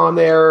have on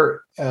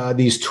there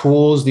these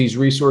tools, these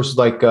resources,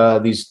 like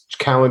these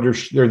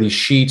calendars or these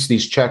sheets,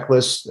 these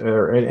checklists,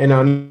 and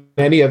on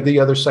any of the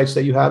other sites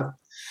that you have?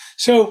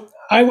 So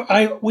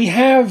we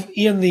have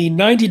in the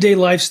 90-day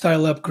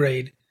lifestyle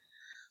upgrade,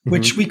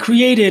 which we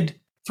created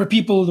for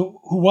people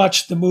who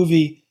watched the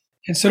movie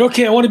and said,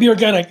 okay, I want to be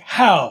organic.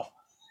 How?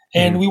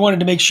 And we wanted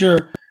to make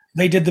sure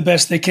they did the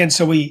best they can.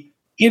 So we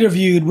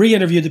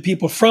re-interviewed the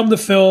people from the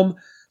film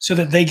so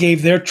that they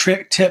gave their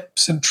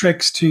tips and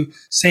tricks to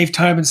save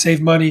time and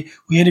save money.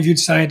 We interviewed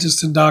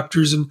scientists and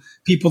doctors and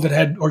people that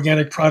had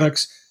organic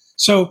products.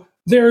 So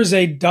there's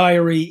a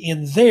diary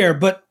in there,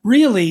 but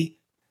really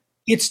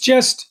it's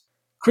just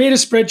create a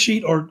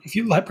spreadsheet, or if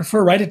you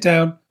prefer, write it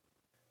down.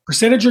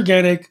 percentage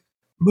organic,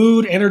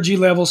 mood, energy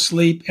level,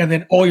 sleep, and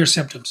then all your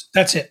symptoms.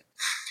 That's it.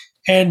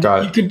 And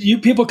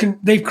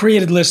they've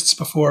created lists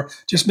before.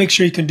 Just make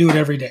sure you can do it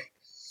every day.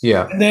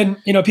 Yeah. And then,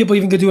 people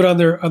even could do it on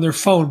their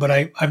phone, but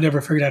I've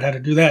never figured out how to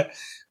do that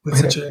with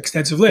such an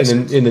extensive list.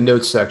 In the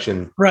notes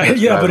section. Right.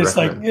 Yeah. But it's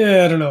recommend.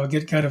 I don't know,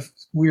 get kind of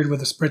weird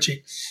with a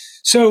spreadsheet.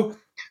 So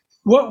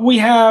what we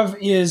have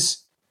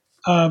is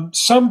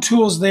some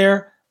tools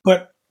there,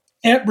 but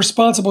at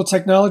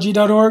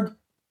responsibletechnology.org,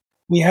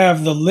 we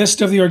have the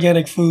list of the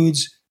organic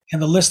foods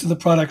and the list of the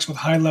products with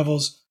high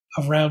levels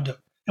of Roundup.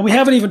 And we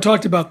haven't even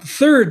talked about the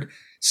third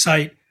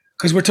site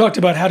because we're talked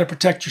about how to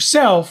protect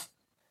yourself.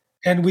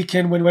 And we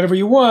can, whenever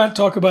you want,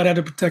 talk about how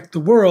to protect the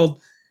world,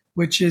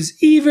 which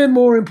is even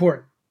more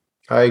important.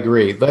 I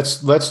agree.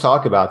 Let's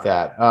talk about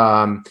that.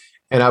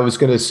 And I was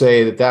going to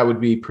say that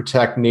would be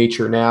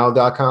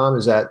protectnaturenow.com.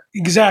 Is that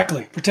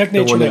exactly Protect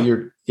Nature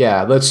Now?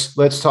 Yeah.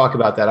 Let's talk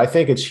about that. I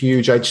think it's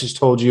huge. I just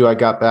told you I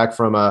got back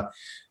from a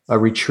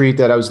retreat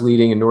that I was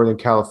leading in Northern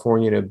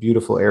California in a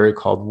beautiful area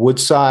called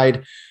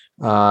Woodside.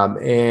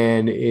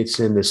 And it's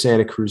in the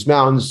Santa Cruz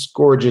Mountains,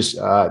 gorgeous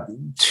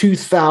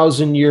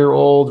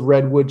 2,000-year-old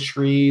redwood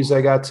trees.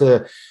 I got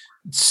to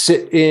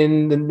sit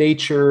in the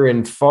nature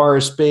and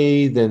forest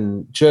bathe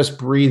and just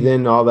breathe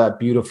in all that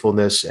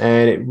beautifulness.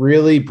 And it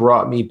really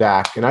brought me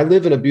back. And I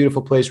live in a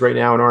beautiful place right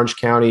now in Orange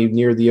County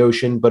near the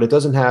ocean, but it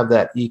doesn't have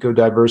that eco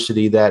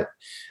diversity that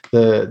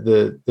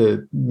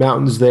the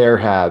mountains there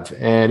have.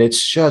 And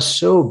it's just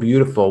so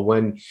beautiful.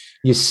 When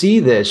you see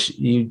this,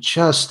 you're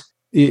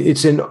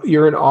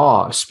in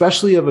awe,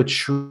 especially of a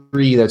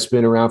tree that's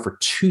been around for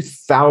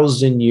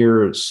 2,000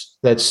 years.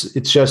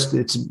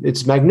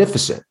 It's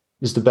magnificent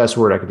is the best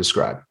word I could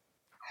describe.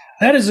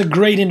 That is a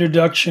great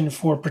introduction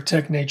for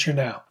Protect Nature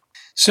Now.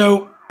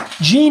 So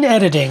gene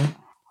editing,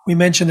 we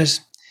mentioned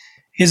this,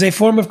 is a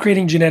form of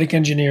creating genetic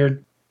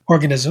engineered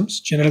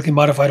organisms, genetically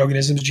modified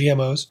organisms,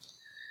 GMOs,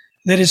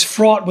 that is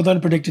fraught with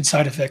unpredicted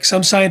side effects.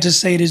 Some scientists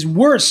say it is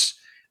worse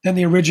than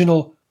the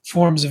original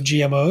forms of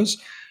GMOs.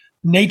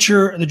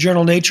 Nature, the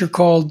journal Nature,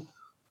 called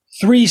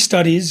 3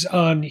 studies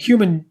on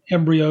human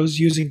embryos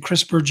using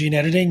CRISPR gene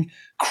editing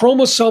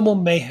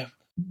chromosomal mayhem.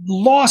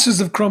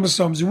 Losses of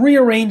chromosomes,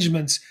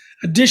 rearrangements,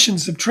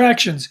 additions,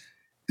 subtractions.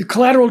 The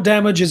collateral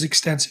damage is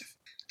extensive.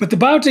 But the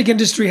biotech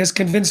industry has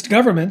convinced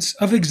governments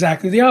of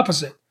exactly the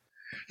opposite.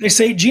 They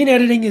say gene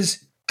editing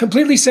is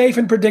completely safe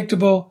and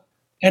predictable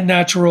and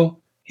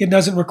natural. It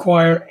doesn't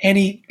require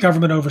any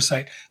government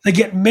oversight. They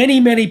get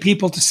many, many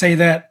people to say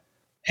that,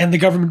 and the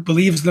government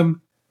believes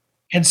them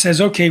and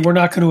says, okay, we're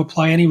not going to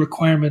apply any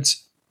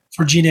requirements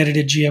for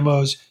gene-edited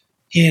GMOs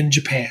in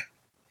Japan,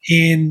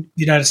 in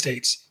the United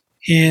States,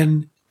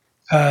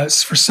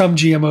 for some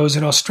GMOs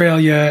in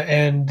Australia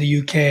and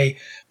the UK,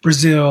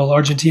 Brazil,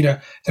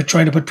 Argentina. They're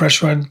trying to put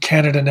pressure on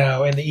Canada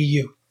now and the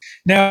EU.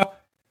 Now,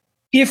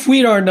 if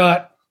we are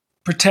not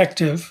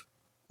protective,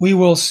 we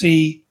will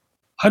see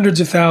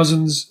hundreds of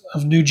thousands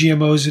of new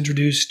GMOs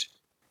introduced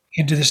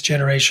into this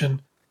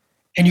generation,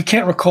 and you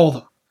can't recall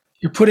them.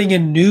 You're putting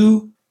in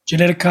new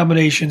genetic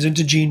combinations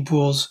into gene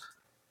pools,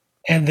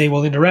 and they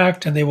will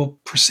interact and they will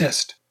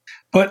persist.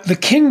 But the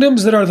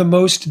kingdoms that are the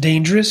most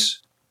dangerous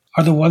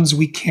are the ones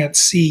we can't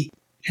see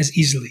as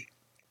easily.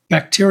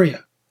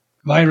 Bacteria,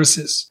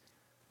 viruses,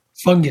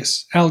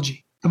 fungus,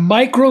 algae. The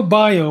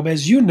microbiome,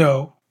 as you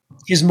know,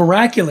 is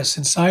miraculous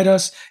inside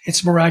us.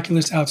 It's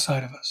miraculous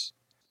outside of us.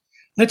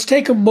 Let's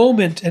take a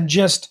moment and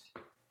just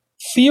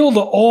feel the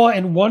awe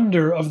and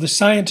wonder of the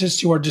scientists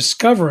who are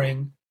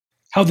discovering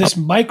how this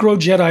micro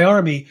Jedi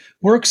army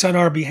works on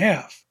our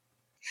behalf.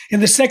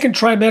 In the second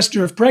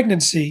trimester of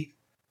pregnancy,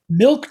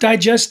 milk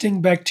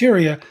digesting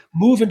bacteria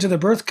move into the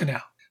birth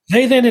canal.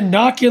 They then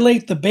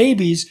inoculate the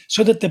babies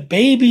so that the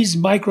baby's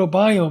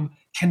microbiome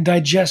can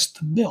digest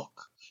the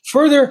milk.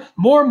 Further,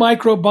 more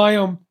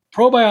microbiome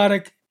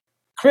probiotic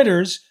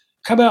critters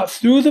come out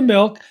through the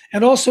milk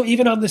and also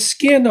even on the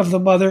skin of the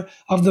mother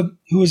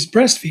who is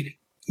breastfeeding,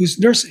 who's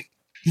nursing.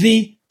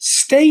 The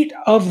state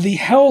of the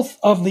health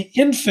of the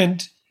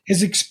infant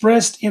is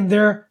expressed in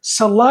their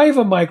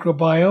saliva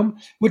microbiome,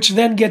 which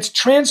then gets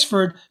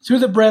transferred through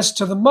the breast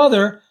to the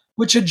mother,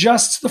 which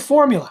adjusts the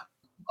formula.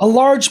 A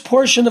large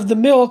portion of the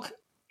milk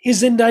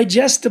is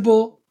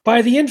indigestible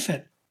by the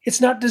infant.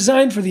 It's not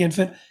designed for the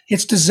infant.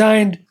 It's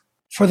designed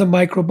for the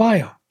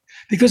microbiome.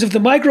 Because if the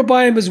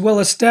microbiome is well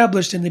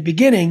established in the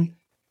beginning,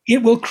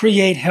 it will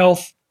create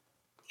health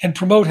and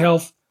promote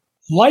health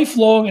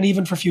lifelong and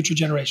even for future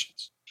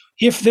generations.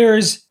 If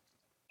there's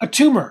a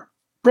tumor,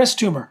 breast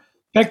tumor,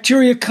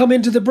 bacteria come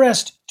into the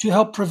breast to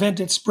help prevent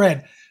its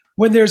spread.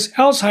 When there's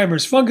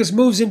Alzheimer's, fungus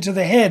moves into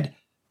the head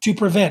to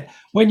prevent.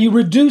 When you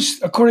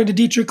reduce, according to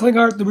Dietrich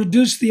Klinghardt,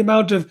 reduce the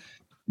amount of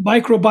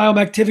microbiome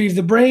activity of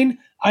the brain,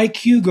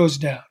 IQ goes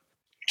down.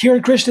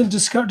 Kiran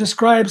Krishnan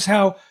describes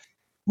how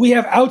we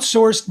have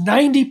outsourced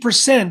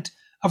 90%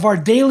 of our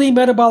daily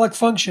metabolic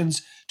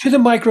functions to the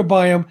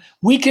microbiome.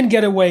 We can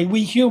get away,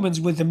 we humans,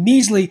 with the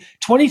measly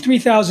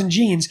 23,000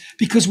 genes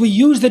because we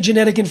use the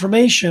genetic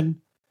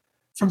information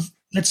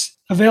that's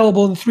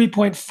available in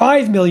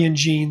 3.5 million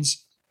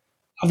genes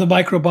of the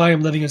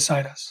microbiome living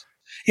inside us.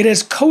 It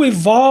has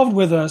co-evolved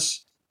with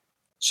us,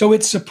 so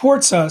it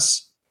supports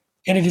us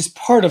and it is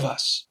part of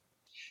us.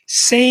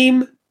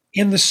 Same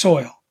in the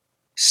soil,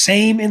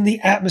 same in the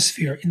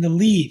atmosphere, in the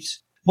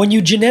leaves. When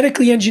you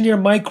genetically engineer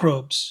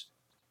microbes,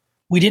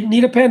 we didn't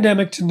need a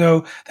pandemic to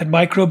know that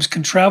microbes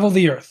can travel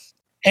the earth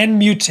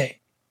and mutate.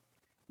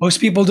 Most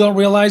people don't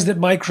realize that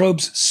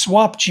microbes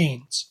swap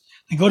genes.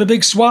 They go to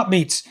big swap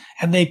meets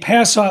and they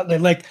pass on, they're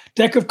like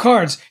deck of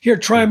cards. Here,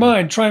 try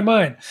mine, try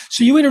mine.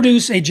 So you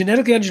introduce a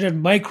genetically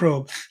engineered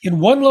microbe in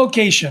one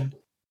location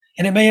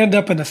and it may end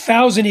up in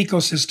 1,000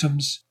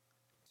 ecosystems.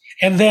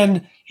 And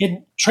then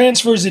it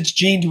transfers its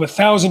gene to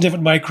 1,000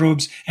 different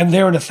microbes and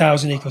they're in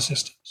 1,000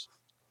 ecosystems.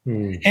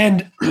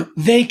 And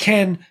they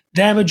can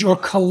damage or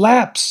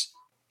collapse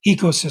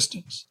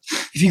ecosystems.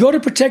 If you go to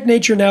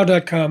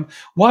protectnaturenow.com,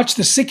 watch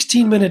the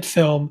 16-minute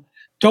film,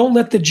 Don't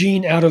Let the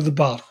Gene Out of the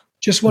Bottle.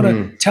 Just want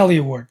to tell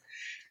you a word.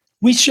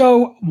 We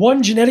show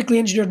one genetically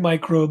engineered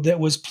microbe that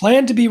was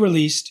planned to be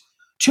released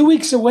 2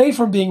 weeks away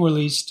from being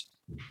released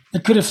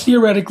that could have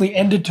theoretically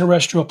ended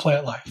terrestrial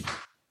plant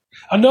life.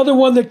 Another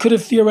one that could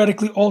have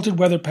theoretically altered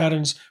weather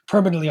patterns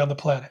permanently on the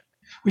planet.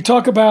 We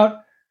talk about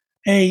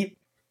a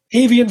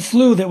avian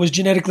flu that was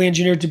genetically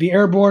engineered to be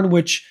airborne,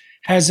 which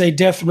has a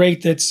death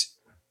rate that's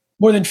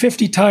more than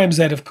 50 times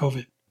that of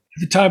COVID.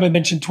 At the time I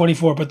mentioned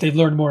 24, but they've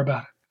learned more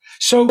about it.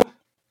 So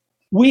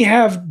we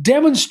have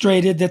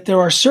demonstrated that there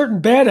are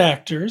certain bad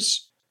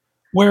actors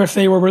where if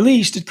they were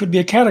released, it could be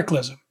a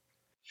cataclysm.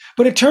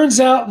 But it turns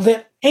out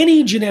that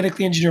any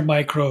genetically engineered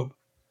microbe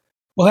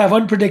will have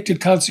unpredicted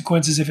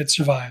consequences if it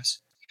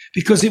survives,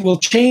 because it will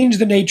change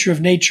the nature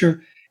of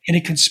nature and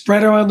it can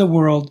spread around the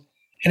world.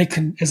 And it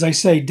can, as I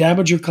say,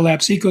 damage or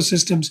collapse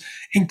ecosystems,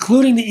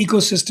 including the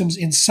ecosystems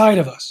inside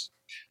of us.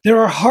 There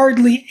are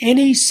hardly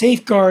any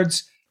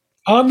safeguards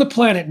on the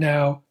planet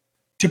now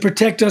to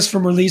protect us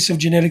from release of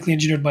genetically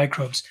engineered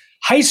microbes.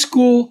 High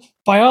school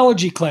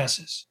biology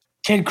classes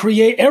can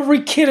create,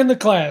 every kid in the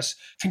class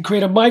can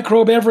create a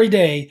microbe every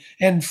day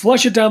and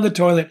flush it down the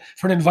toilet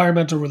for an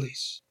environmental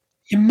release.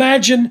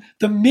 Imagine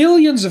the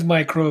millions of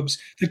microbes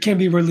that can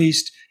be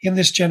released in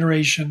this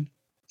generation.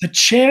 The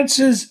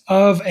chances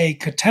of a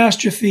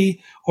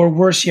catastrophe, or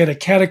worse yet, a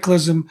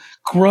cataclysm,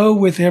 grow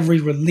with every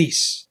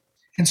release.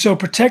 And so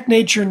Protect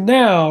Nature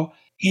Now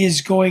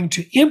is going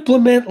to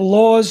implement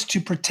laws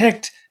to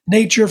protect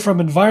nature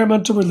from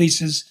environmental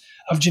releases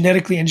of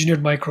genetically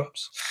engineered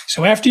microbes.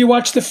 So after you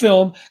watch the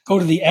film, go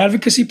to the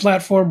advocacy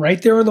platform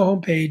right there on the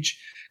homepage,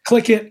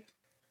 click it,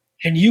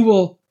 and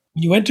when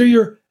you enter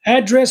your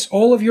address,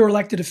 all of your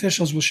elected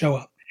officials will show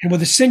up. And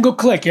with a single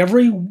click,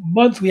 every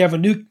month we have a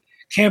new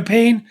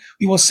campaign,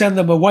 we will send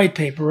them a white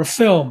paper, a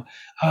film,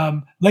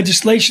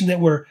 legislation that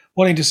we're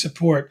wanting to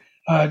support,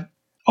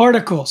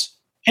 articles,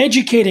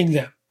 educating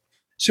them.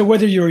 So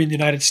whether you're in the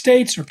United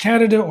States or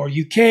Canada or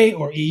UK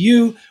or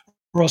EU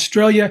or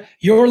Australia,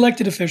 your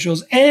elected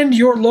officials and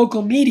your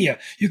local media,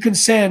 you can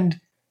send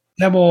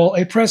them all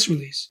a press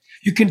release.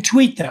 You can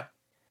tweet them.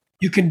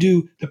 You can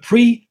do the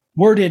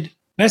pre-worded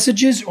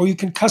messages or you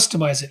can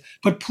customize it.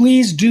 But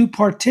please do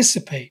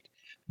participate.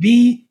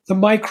 Be the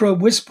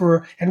microbe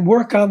whisperer and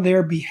work on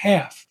their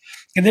behalf.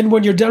 And then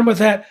when you're done with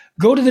that,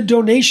 go to the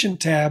donation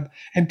tab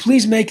and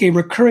please make a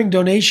recurring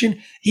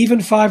donation, even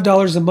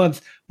 $5 a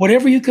month,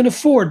 whatever you can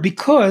afford,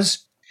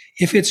 because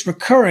if it's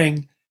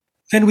recurring,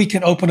 then we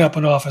can open up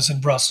an office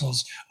in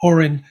Brussels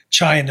or in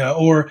China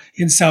or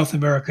in South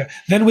America.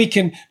 Then we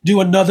can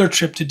do another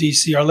trip to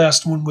DC. Our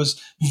last one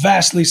was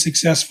vastly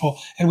successful,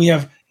 and we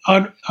have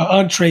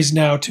entrees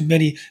now to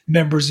many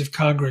members of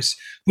Congress.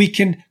 We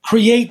can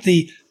create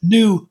the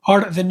new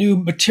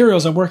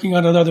materials. I'm working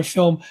on another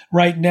film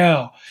right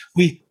now.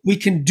 We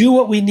can do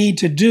what we need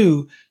to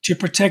do to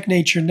protect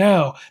nature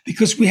now,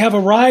 because we have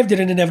arrived at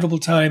an inevitable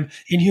time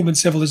in human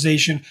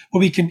civilization where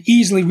we can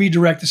easily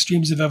redirect the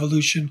streams of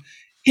evolution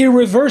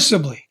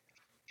irreversibly.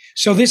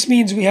 So this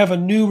means we have a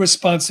new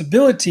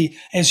responsibility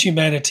as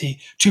humanity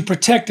to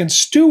protect and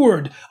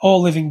steward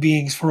all living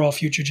beings for all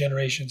future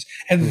generations.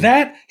 And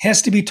that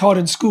has to be taught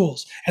in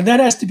schools. And that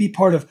has to be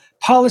part of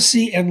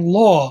policy and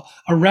law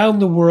around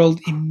the world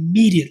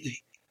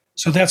immediately.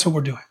 So that's what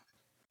we're doing.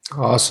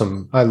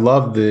 Awesome. I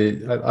love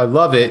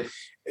it.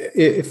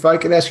 If I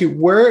could ask you,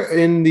 where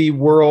in the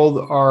world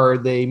are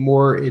they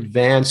more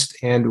advanced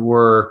and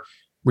were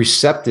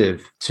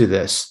receptive to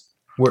this?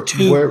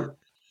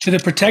 To the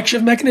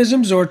protection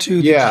mechanisms or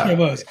to the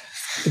GMOs?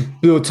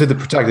 To the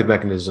protective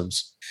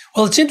mechanisms.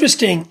 Well, it's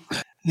interesting.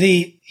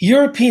 The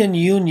European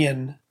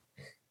Union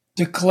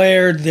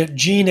declared that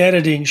gene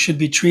editing should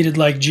be treated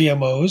like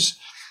GMOs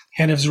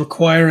and is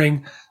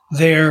requiring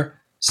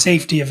their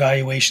safety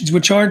evaluations,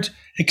 which aren't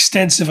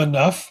extensive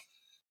enough.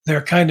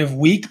 They're kind of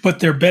weak, but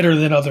they're better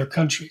than other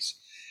countries.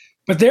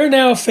 But they're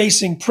now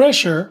facing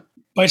pressure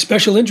by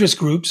special interest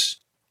groups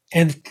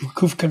and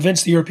who've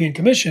convinced the European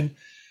Commission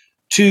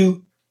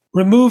to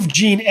remove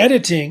gene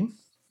editing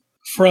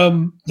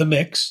from the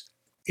mix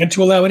and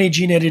to allow any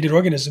gene-edited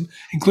organism,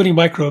 including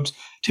microbes,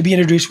 to be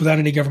introduced without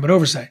any government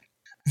oversight.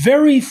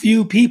 Very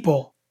few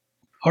people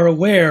are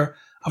aware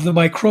of the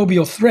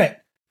microbial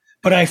threat.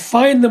 But I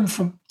find them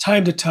from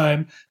time to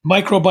time,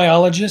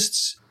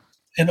 microbiologists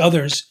and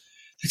others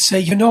that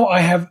say,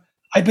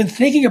 I've been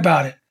thinking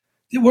about it.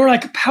 We're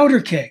like a powder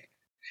keg.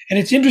 And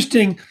it's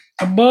interesting,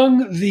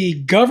 among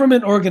the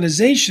government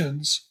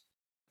organizations,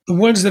 the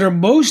ones that are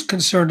most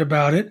concerned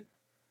about it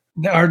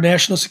are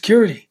national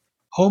security,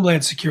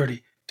 Homeland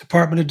Security,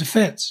 Department of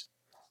Defense.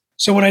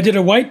 So when I did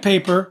a white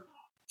paper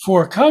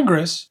for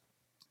Congress,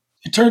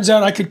 it turns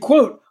out I could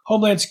quote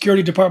Homeland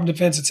Security, Department of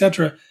Defense, et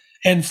cetera,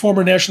 and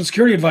former national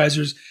security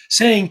advisors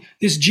saying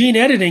this gene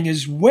editing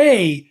is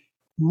way,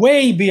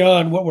 way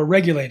beyond what we're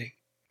regulating.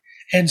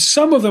 And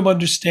some of them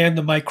understand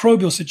the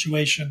microbial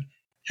situation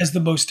as the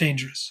most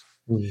dangerous.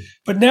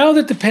 But now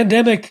that the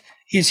pandemic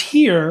is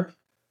here,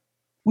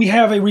 we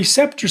have a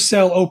receptor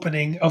cell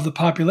opening of the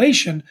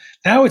population.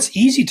 Now it's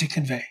easy to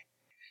convey.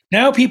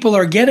 Now people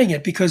are getting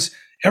it because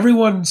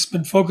everyone's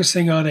been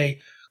focusing on a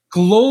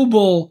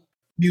global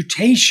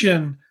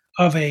mutation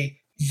of a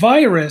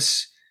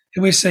virus.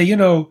 And we say,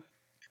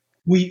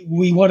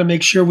 we want to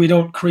make sure we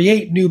don't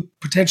create new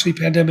potentially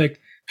pandemic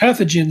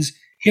pathogens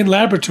in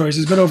laboratories.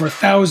 There's been over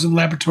 1,000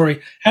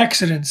 laboratory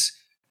accidents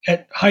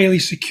at highly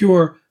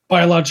secure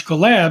biological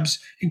labs,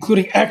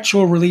 including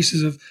actual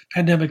releases of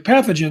pandemic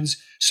pathogens.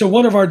 So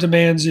one of our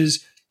demands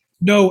is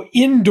no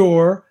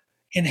indoor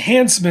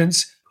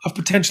enhancements of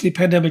potentially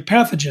pandemic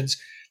pathogens.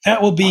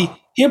 That will be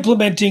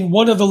implementing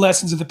one of the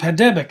lessons of the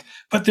pandemic.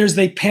 But there's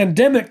a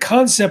pandemic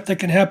concept that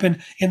can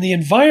happen in the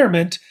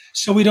environment,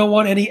 so we don't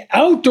want any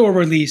outdoor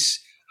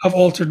release of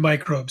altered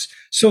microbes.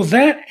 So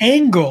that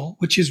angle,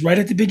 which is right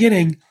at the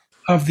beginning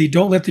of the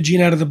Don't Let the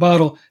Gene Out of the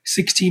Bottle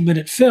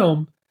 16-minute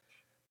film,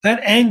 that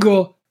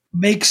angle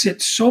makes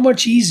it so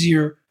much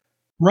easier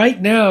right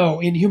now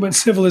in human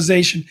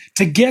civilization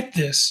to get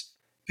this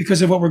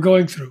because of what we're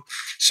going through.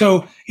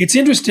 So it's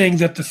interesting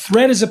that the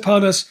threat is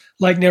upon us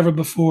like never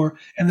before,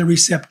 and the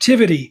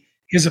receptivity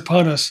is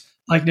upon us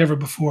like never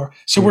before.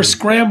 So we're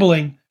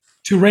scrambling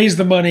to raise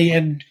the money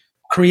and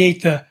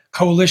create the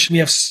coalition. We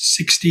have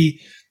 60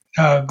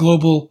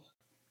 global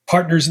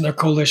partners in their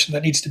coalition.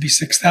 That needs to be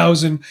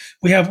 6,000.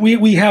 We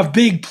have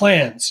big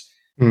plans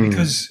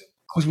because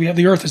we have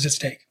the earth is at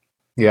stake.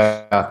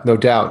 Yeah, no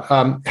doubt.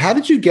 How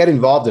did you get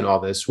involved in all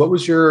this? What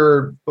was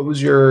your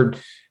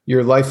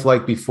life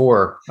like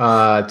before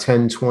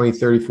 10, 20,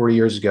 30, 40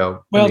 years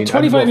ago? Well,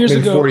 25 years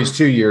ago. 40 is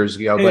 2 years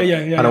ago, but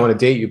I don't want to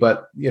date you,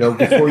 but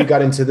before you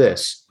got into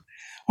this.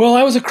 Well,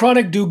 I was a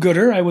chronic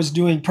do-gooder. I was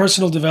doing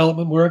personal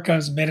development work. I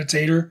was a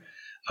meditator.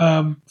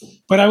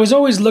 But I was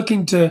always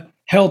looking to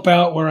help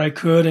out where I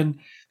could. And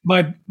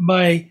my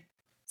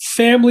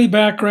family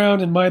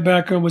background and my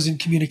background was in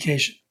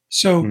communication.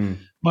 So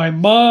my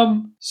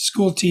mom,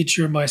 school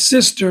teacher, my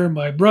sister,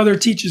 my brother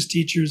teaches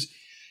teachers.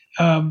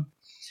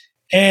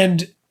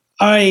 And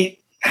I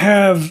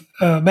have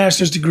a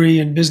master's degree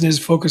in business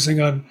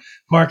focusing on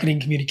marketing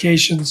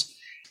communications.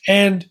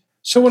 And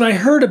so when I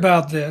heard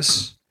about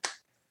this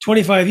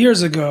 25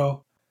 years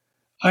ago,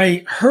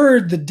 I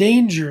heard the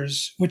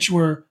dangers, which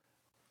were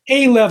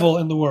A-level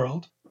in the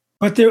world,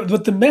 but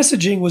the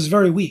messaging was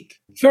very weak,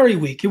 very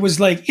weak. It was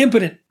like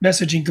impotent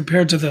messaging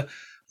compared to the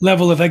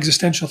level of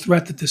existential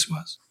threat that this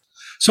was.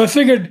 So I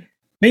figured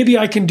maybe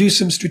I can do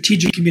some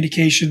strategic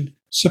communication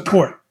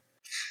support.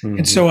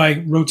 And so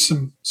I wrote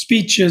some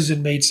speeches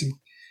and made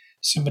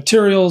some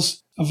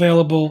materials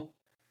available.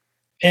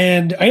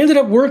 And I ended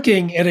up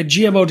working at a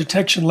GMO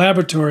detection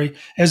laboratory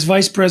as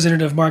vice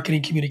president of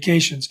marketing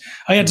communications.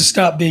 I had to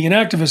stop being an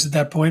activist at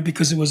that point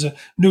because it was a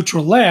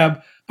neutral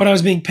lab, but I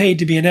was being paid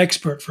to be an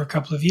expert for a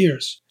couple of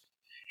years.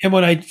 And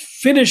when I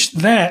finished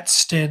that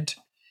stint,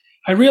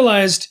 I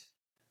realized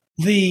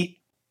the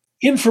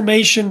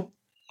information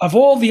of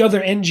all the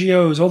other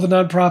NGOs, all the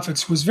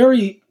nonprofits, was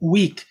very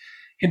weak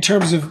in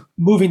terms of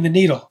moving the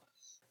needle.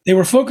 They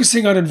were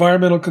focusing on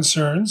environmental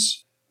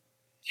concerns,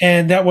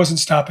 and that wasn't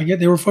stopping it.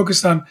 They were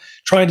focused on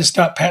trying to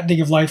stop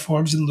patenting of life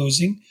forms and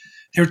losing.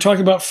 They were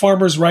talking about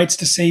farmers' rights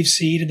to save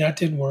seed, and that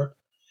didn't work.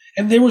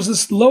 And there was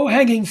this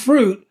low-hanging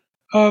fruit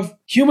of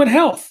human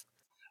health.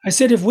 I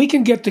said, if we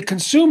can get the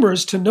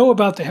consumers to know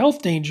about the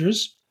health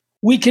dangers,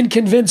 we can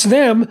convince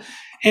them.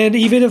 And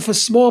even if a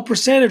small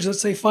percentage,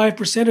 let's say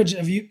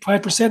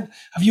 5%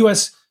 of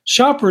U.S.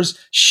 shoppers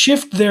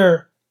shift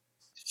their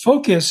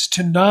focus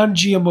to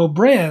non-GMO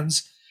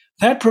brands,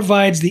 that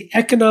provides the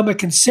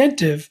economic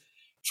incentive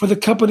for the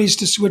companies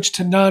to switch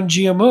to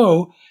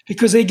non-GMO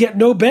because they get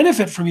no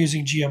benefit from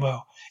using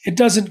GMO. It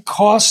doesn't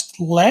cost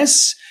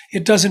less.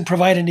 It doesn't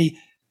provide any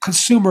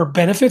consumer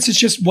benefits. It's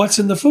just what's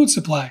in the food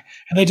supply,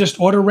 and they just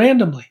order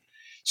randomly.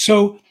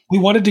 So we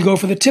wanted to go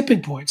for the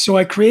tipping point. So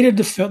I created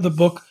the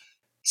book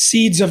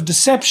Seeds of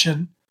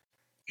Deception,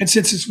 and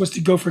since it was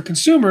to go for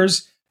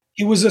consumers,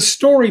 it was a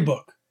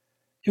storybook.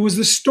 It was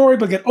the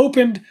storybook. It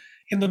opened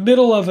in the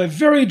middle of a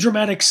very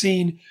dramatic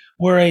scene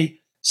where a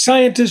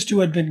scientist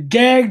who had been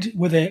gagged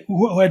with an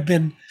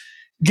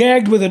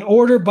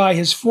order by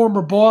his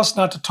former boss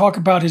not to talk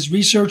about his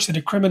research that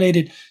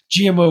incriminated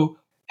GMO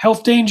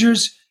health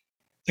dangers,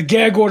 the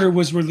gag order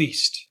was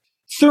released.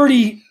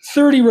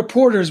 30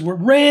 reporters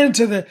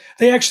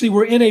they actually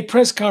were in a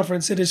press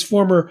conference at his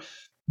former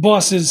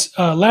boss's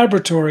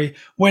laboratory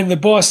when the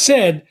boss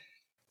said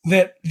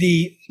that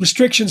the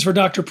restrictions for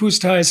Dr.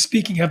 Pustai's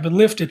speaking have been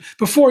lifted.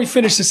 Before he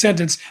finished the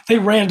sentence, they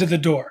ran to the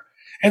door.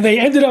 And they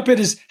ended up at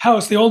his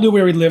house. They all knew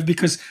where he lived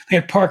because they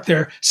had parked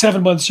there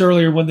 7 months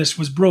earlier when this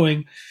was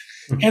brewing.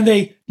 And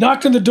they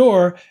knocked on the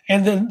door,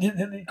 and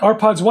then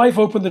Arpad's wife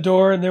opened the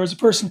door, and there was a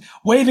person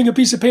waving a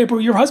piece of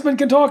paper. Your husband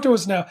can talk to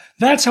us now.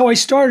 That's how I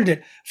started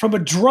it, from a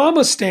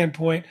drama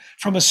standpoint,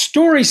 from a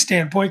story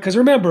standpoint, because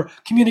remember,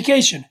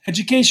 communication,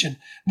 education,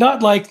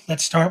 not like,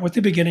 let's start with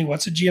the beginning.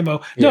 What's a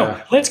GMO? No,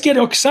 let's get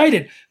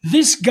excited.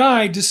 This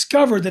guy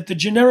discovered that the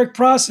generic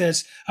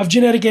process of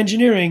genetic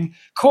engineering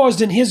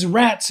caused in his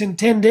rats in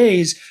 10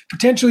 days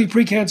potentially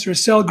precancerous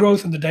cell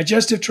growth in the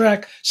digestive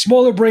tract,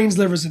 smaller brains,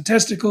 livers, and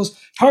testicles,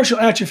 partial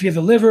atrophy of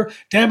the liver,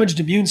 damaged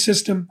immune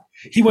system.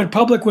 He went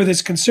public with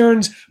his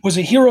concerns, was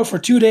a hero for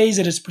 2 days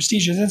at his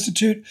prestigious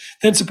institute.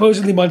 Then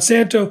supposedly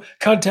Monsanto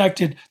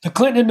contacted the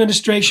Clinton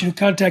administration, who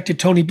contacted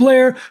Tony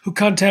Blair, who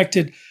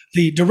contacted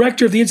the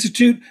director of the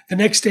institute. The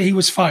next day he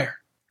was fired.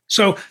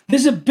 So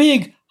this is a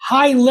big,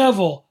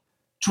 high-level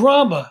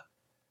drama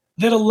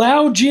that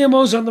allowed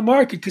GMOs on the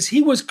market because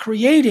he was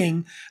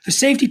creating the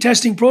safety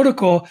testing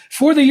protocol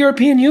for the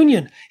European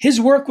Union. His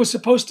work was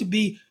supposed to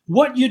be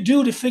what you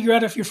do to figure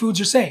out if your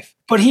foods are safe.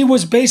 But he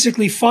was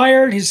basically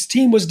fired. His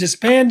team was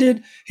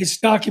disbanded. His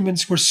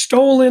documents were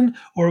stolen,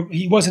 or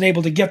he wasn't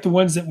able to get the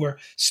ones that were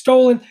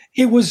stolen.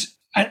 It was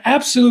an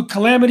absolute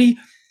calamity.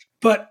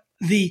 But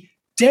the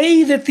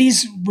day that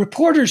these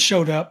reporters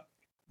showed up,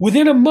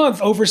 within a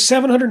month, over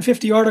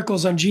 750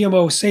 articles on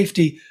GMO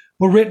safety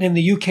were written in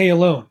the UK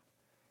alone.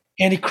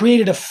 And it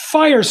created a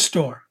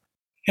firestorm.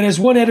 And as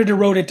one editor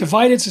wrote, it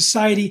divided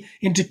society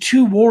into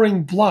two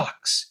warring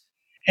blocks.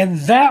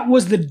 And that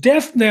was the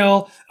death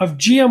knell of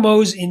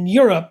GMOs in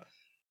Europe,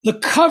 the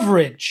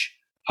coverage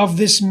of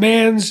this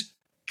man's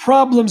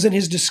problems and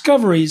his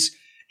discoveries.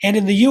 And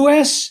in the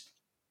US,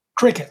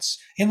 crickets.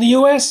 In the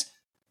US,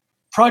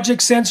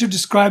 Project Censor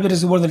described it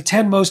as one of the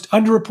 10 most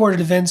underreported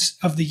events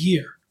of the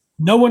year.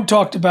 No one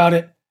talked about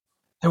it.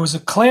 There was a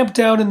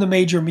clampdown in the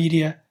major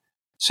media.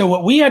 So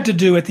what we had to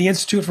do at the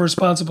Institute for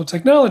Responsible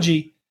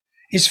Technology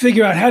is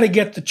figure out how to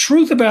get the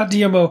truth about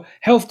GMO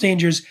health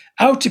dangers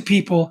out to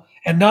people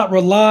and not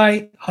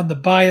rely on the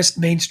biased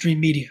mainstream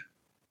media.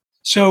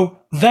 So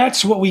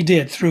that's what we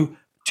did through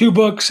 2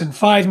 books and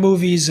 5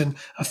 movies and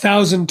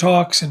 1,000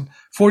 talks in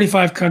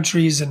 45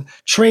 countries and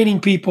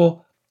training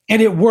people.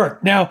 And it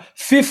worked. Now,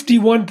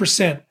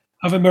 51%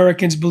 of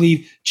Americans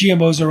believe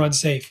GMOs are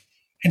unsafe.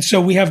 And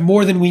so we have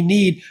more than we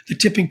need. The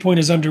tipping point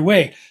is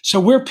underway. So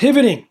we're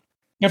pivoting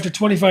after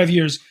 25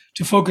 years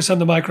to focus on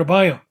the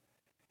microbiome.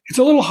 It's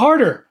a little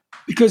harder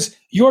because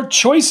your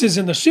choices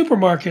in the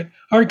supermarket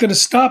aren't going to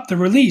stop the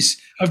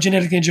release of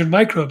genetically engineered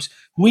microbes.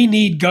 We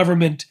need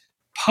government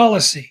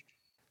policy.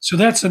 So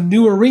that's a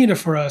new arena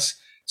for us.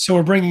 So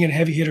we're bringing in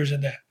heavy hitters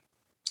in that.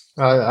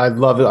 I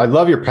love it. I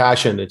love your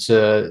passion. It's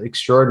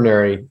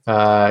extraordinary.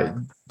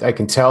 I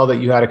can tell that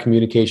you had a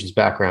communications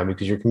background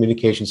because your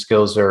communication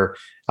skills are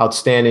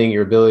outstanding.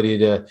 Your ability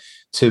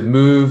to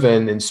move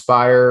and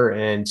inspire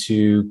and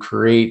to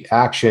create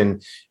action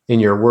in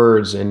your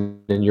words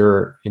and in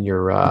your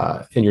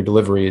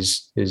delivery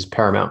is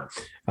paramount.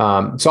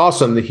 It's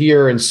awesome to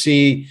hear and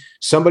see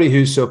somebody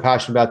who's so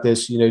passionate about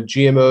this. You know,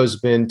 GMOs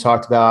have been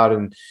talked about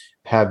and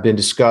have been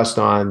discussed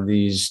on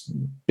these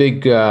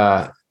big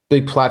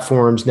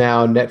platforms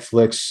now,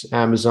 Netflix,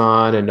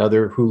 Amazon, and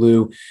other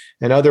Hulu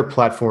and other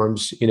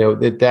platforms. You know,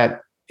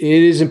 that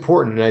it is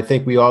important, and I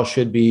think we all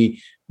should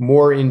be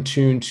more in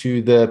tune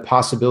to the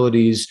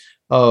possibilities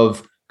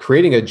of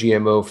creating a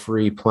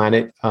GMO-free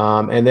planet.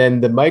 And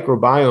then the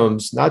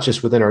microbiomes, not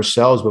just within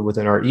ourselves, but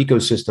within our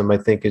ecosystem,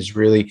 I think is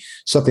really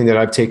something that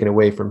I've taken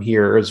away from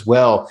here as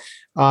well.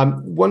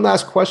 One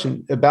last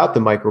question about the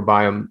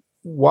microbiome.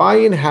 Why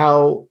and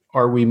how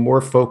are we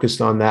more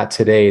focused on that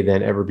today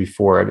than ever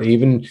before? I mean,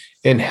 even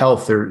in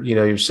health,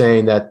 you're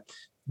saying that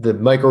the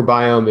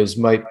microbiome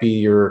might be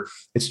your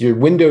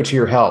window to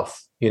your health,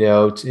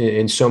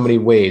 in so many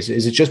ways.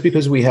 Is it just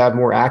because we have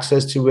more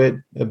access to it,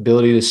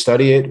 ability to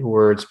study it,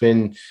 or it's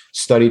been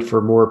studied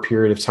for more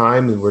period of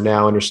time and we're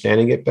now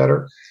understanding it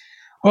better?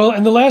 Well,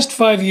 in the last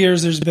 5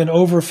 years, there's been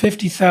over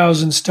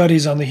 50,000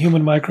 studies on the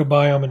human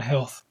microbiome and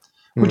health,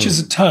 which is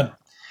a ton.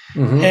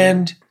 Mm-hmm.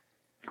 And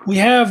we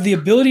have the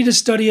ability to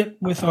study it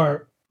with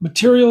our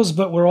materials,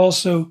 but we're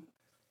also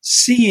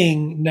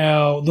seeing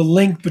now the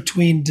link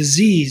between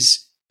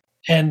disease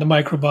and the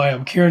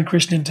microbiome. Kiran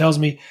Krishnan tells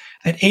me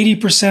that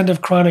 80%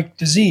 of chronic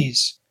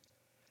disease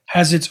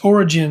has its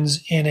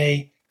origins in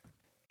a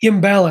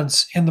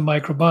imbalance in the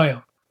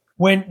microbiome.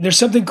 When there's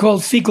something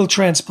called fecal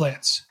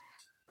transplants,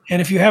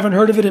 and if you haven't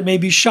heard of it, it may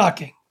be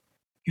shocking.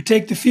 You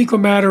take the fecal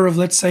matter of,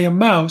 let's say, a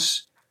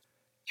mouse,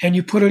 and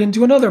you put it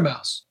into another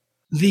mouse.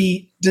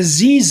 The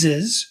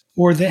diseases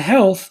or the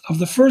health of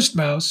the first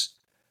mouse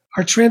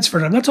are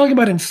transferred. I'm not talking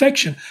about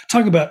infection. I'm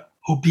talking about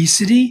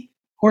obesity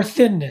or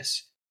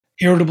thinness,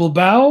 irritable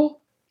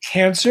bowel,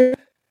 cancer,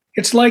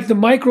 it's like the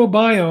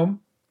microbiome,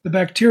 the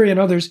bacteria and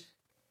others,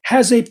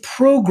 has a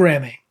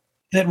programming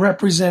that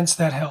represents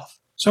that health.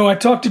 So I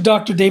talked to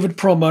Dr. David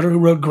Perlmutter, who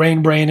wrote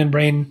Grain Brain and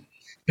Brain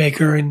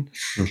Baker, and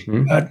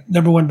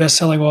 #1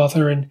 best-selling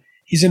author, and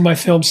he's in my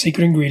film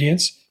Secret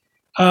Ingredients.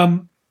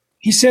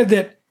 He said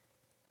that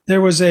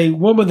there was a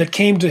woman that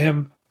came to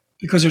him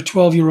because her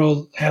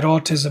 12-year-old had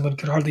autism and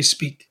could hardly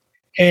speak.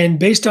 And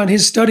based on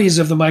his studies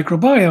of the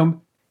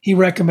microbiome, he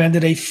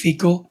recommended a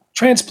fecal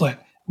transplant.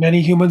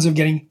 Many humans are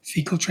getting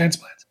fecal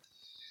transplants.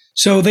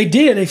 So they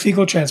did a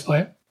fecal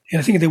transplant, and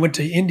I think they went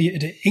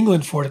to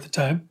England for it at the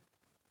time.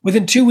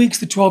 Within 2 weeks,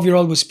 the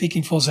 12-year-old was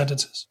speaking full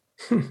sentences.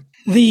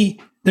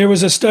 There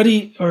was a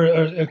study or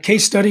a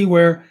case study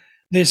where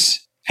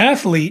this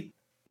athlete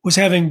was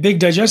having big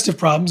digestive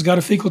problems, got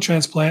a fecal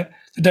transplant.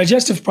 The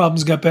digestive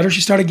problems got better.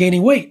 She started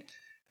gaining weight.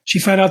 She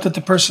found out that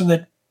the person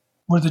that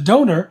were the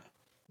donor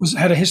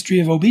had a history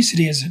of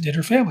obesity, as did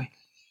her family.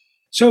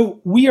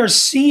 So we are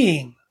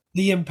seeing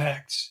the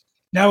impacts.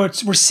 Now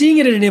we're seeing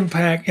it at an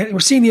impact. We're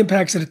seeing the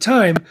impacts at a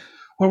time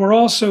where we're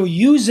also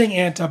using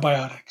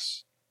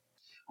antibiotics.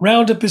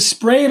 Roundup is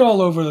sprayed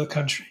all over the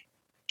country,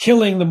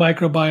 killing the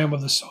microbiome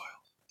of the soil.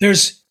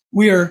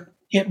 We are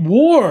at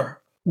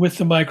war with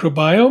the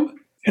microbiome.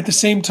 At the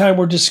same time,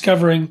 we're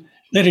discovering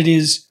that it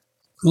is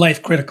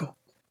life critical.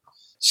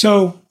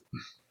 So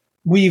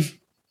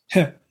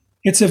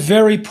it's a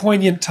very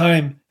poignant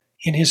time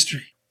in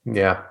history.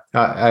 Yeah,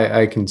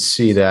 I can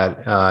see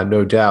that,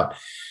 no doubt.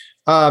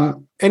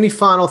 Any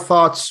final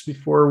thoughts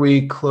before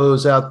we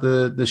close out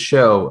the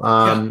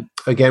show?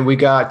 Again, we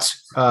got,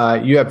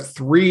 you have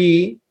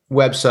 3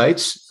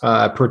 websites,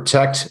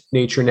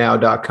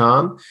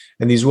 protectnaturenow.com,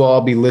 and these will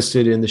all be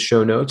listed in the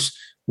show notes.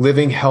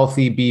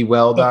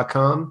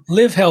 livinghealthybewell.com.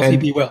 Live Healthy,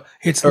 Be Well.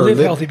 It's Live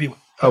Healthy, Be Well.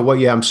 Oh, well,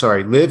 yeah, I'm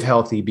sorry. Live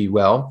Healthy, Be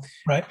Well.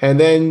 Right. And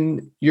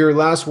then your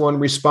last one,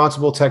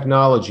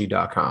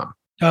 responsibletechnology.com.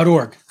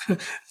 .org.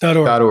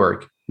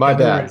 .org. My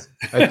bad.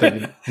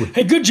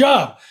 Hey, good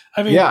job.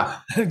 I mean,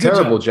 yeah,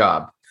 terrible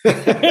job.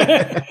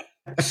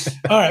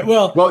 All right.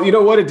 Well, you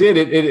know what it did?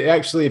 It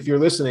actually, if you're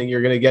listening,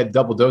 you're going to get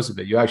double dose of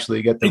it. You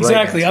actually get the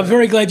exactly. Right I'm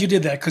very glad you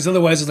did that, because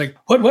otherwise it's like,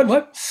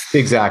 what?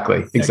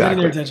 Exactly. Yeah, getting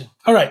their attention.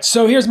 All right.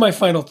 So here's my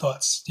final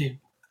thoughts, Steve.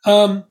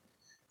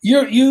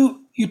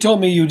 You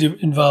told me you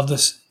involved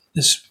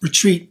this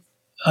retreat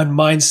on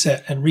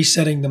mindset and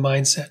resetting the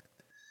mindset.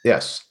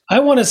 Yes. I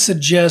want to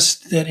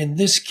suggest that in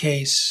this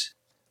case,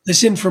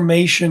 this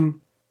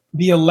information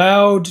be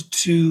allowed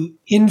to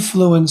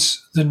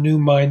influence the new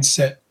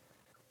mindset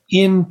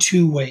in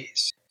 2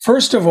 ways.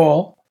 First of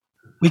all,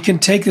 we can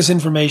take this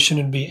information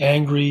and be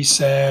angry,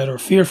 sad, or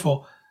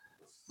fearful.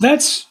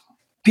 That's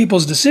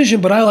people's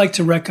decision, but I like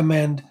to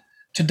recommend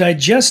to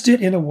digest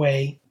it in a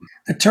way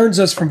that turns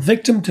us from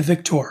victim to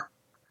victor.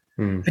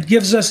 That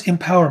gives us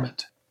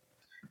empowerment.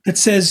 That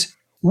says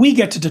we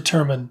get to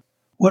determine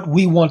what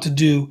we want to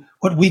do,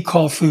 what we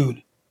call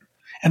food,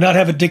 and not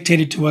have it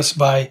dictated to us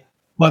by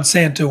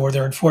Monsanto or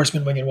their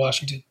enforcement wing in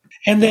Washington.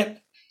 And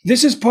that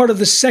this is part of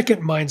the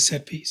second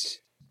mindset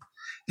piece.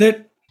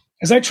 That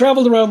as I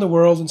traveled around the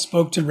world and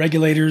spoke to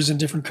regulators in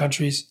different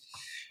countries,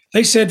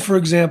 they said, for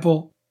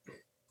example,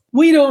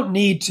 we don't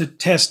need to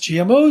test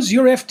GMOs.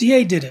 Your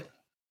FDA did it,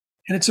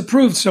 and it's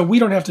approved, so we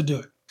don't have to do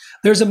it.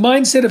 There's a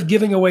mindset of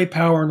giving away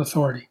power and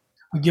authority.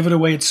 We give it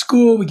away at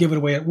school, we give it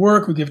away at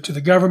work, we give it to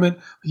the government,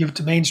 we give it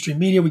to mainstream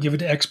media, we give it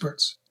to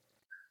experts.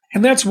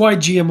 And that's why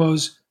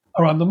GMOs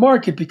are on the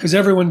market, because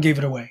everyone gave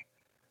it away.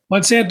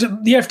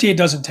 Monsanto, the FDA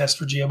doesn't test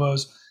for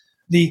GMOs.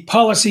 The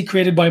policy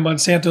created by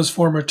Monsanto's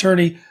former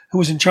attorney, who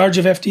was in charge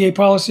of FDA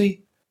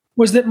policy,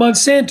 was that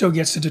Monsanto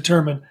gets to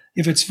determine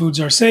if its foods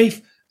are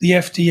safe. The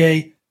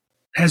FDA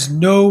has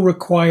no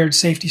required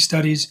safety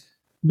studies.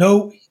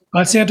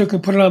 Monsanto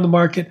can put it on the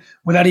market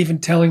without even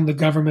telling the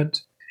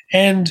government.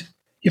 And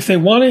if they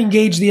want to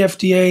engage the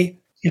FDA,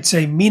 it's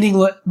a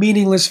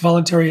meaningless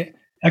voluntary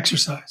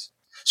exercise.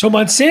 So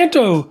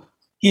Monsanto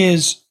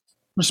is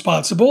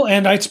responsible.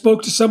 And I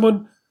spoke to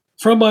someone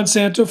from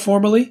Monsanto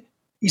formerly.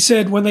 He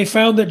said when they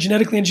found that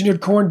genetically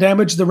engineered corn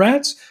damaged the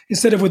rats,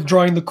 instead of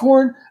withdrawing the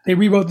corn, they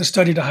rewrote the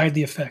study to hide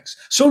the effects.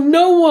 So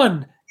no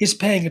one is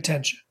paying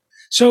attention.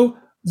 So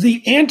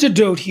the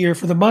antidote here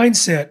for the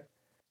mindset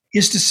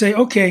is to say,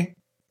 okay,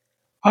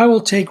 I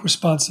will take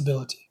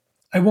responsibility.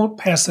 I won't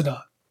pass it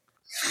on.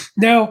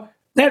 Now,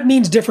 that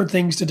means different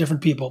things to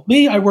different people.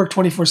 Me, I work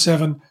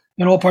 24/7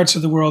 in all parts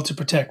of the world to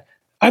protect.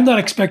 I'm not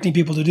expecting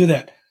people to do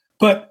that.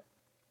 But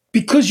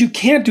because you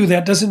can't do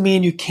that doesn't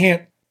mean you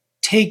can't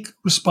take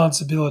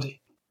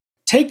responsibility.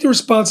 Take the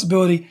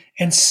responsibility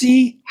and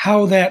see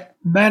how that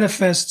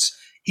manifests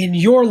in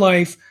your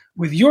life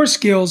with your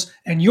skills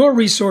and your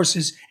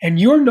resources and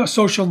your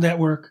social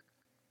network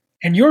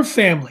and your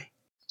family.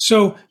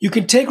 So you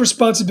can take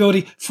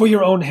responsibility for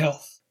your own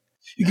health.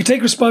 You can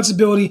take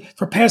responsibility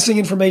for passing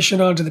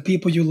information on to the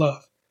people you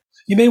love.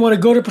 You may want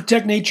to go to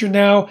Protect Nature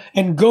Now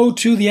and go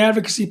to the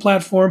advocacy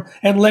platform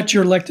and let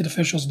your elected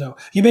officials know.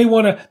 You may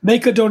want to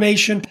make a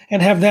donation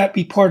and have that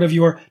be part of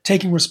your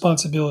taking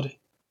responsibility.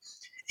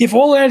 If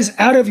all that is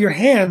out of your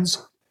hands,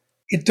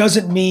 it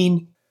doesn't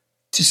mean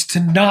just to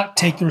not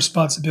take the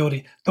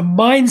responsibility. The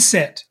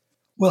mindset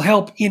will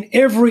help in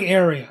every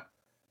area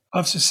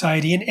of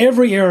society, in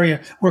every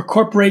area where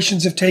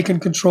corporations have taken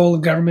control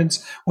of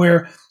governments,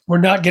 where we're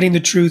not getting the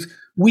truth.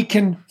 We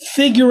can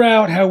figure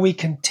out how we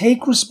can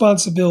take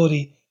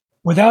responsibility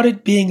without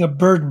it being a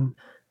burden,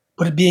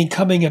 but it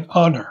becoming an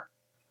honor.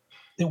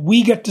 That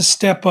we get to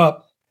step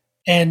up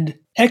and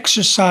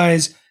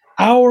exercise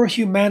our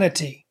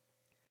humanity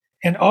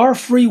and our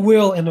free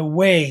will in a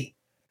way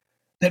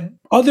that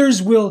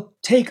others will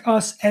take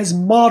us as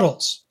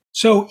models.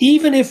 So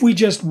even if we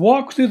just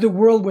walk through the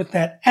world with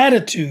that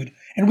attitude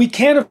and we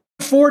can't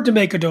afford to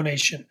make a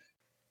donation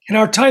and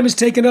our time is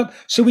taken up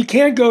so we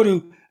can't go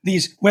to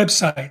these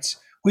websites,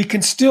 we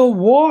can still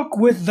walk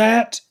with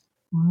that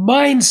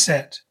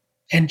mindset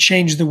and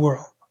change the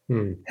world.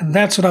 And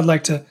that's what I'd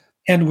like to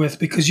end with,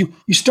 because you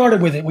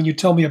started with it when you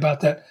told me about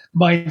that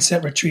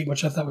mindset retreat,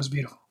 which I thought was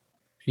beautiful.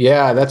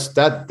 Yeah,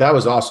 that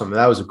was awesome.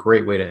 That was a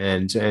great way to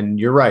end. And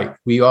you're right.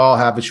 We all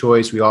have a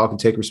choice. We all can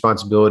take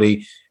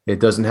responsibility. It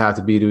doesn't have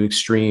to be to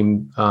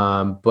extreme,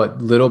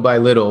 but little by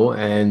little.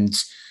 And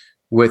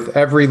with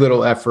every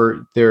little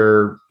effort,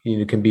 there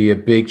can be a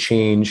big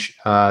change.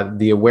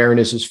 The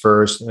awareness is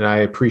first. And I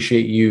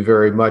appreciate you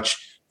very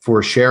much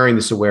for sharing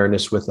this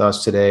awareness with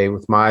us today,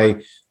 with my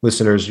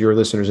listeners, your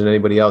listeners, and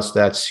anybody else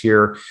that's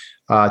here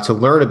to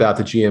learn about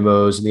the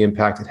GMOs and the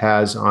impact it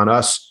has on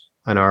us,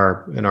 in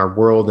our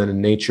world and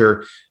in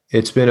nature.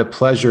 It's been a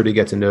pleasure to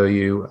get to know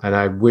you, and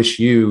I wish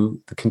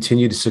you the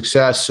continued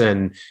success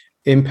and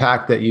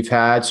impact that you've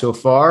had so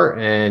far,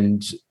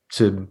 and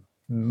to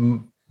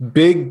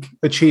big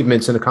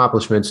achievements and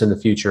accomplishments in the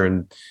future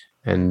and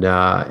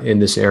in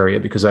this area,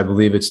 because I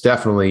believe it's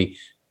definitely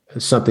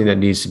something that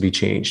needs to be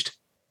changed.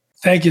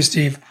 Thank you,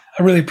 Steve.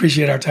 I really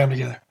appreciate our time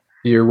together.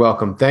 You're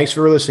welcome. Thanks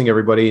for listening,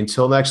 everybody.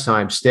 Until next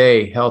time,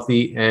 stay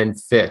healthy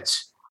and fit.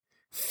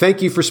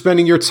 Thank you for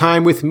spending your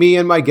time with me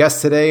and my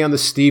guest today on the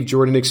Steve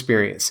Jordan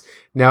Experience.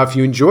 Now, if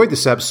you enjoyed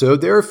this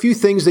episode, there are a few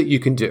things that you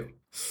can do.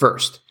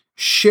 First,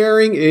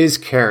 sharing is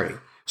caring.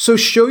 So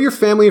show your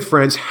family and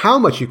friends how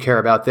much you care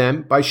about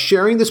them by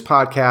sharing this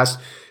podcast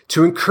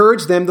to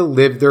encourage them to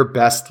live their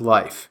best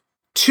life.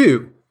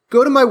 2,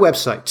 go to my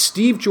website,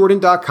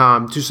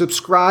 stevejordan.com, to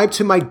subscribe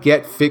to my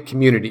Get Fit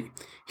community.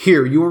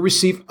 Here, you will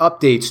receive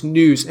updates,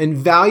 news, and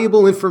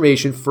valuable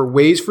information for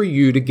ways for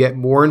you to get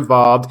more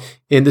involved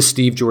in the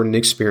Steve Jordan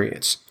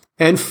Experience.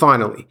 And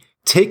finally,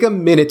 take a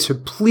minute to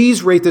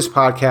please rate this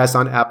podcast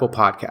on Apple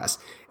Podcasts.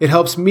 It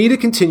helps me to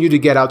continue to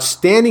get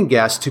outstanding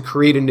guests to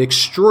create an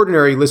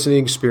extraordinary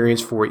listening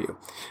experience for you.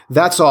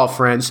 That's all,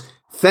 friends.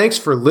 Thanks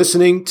for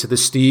listening to the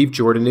Steve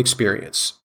Jordan Experience.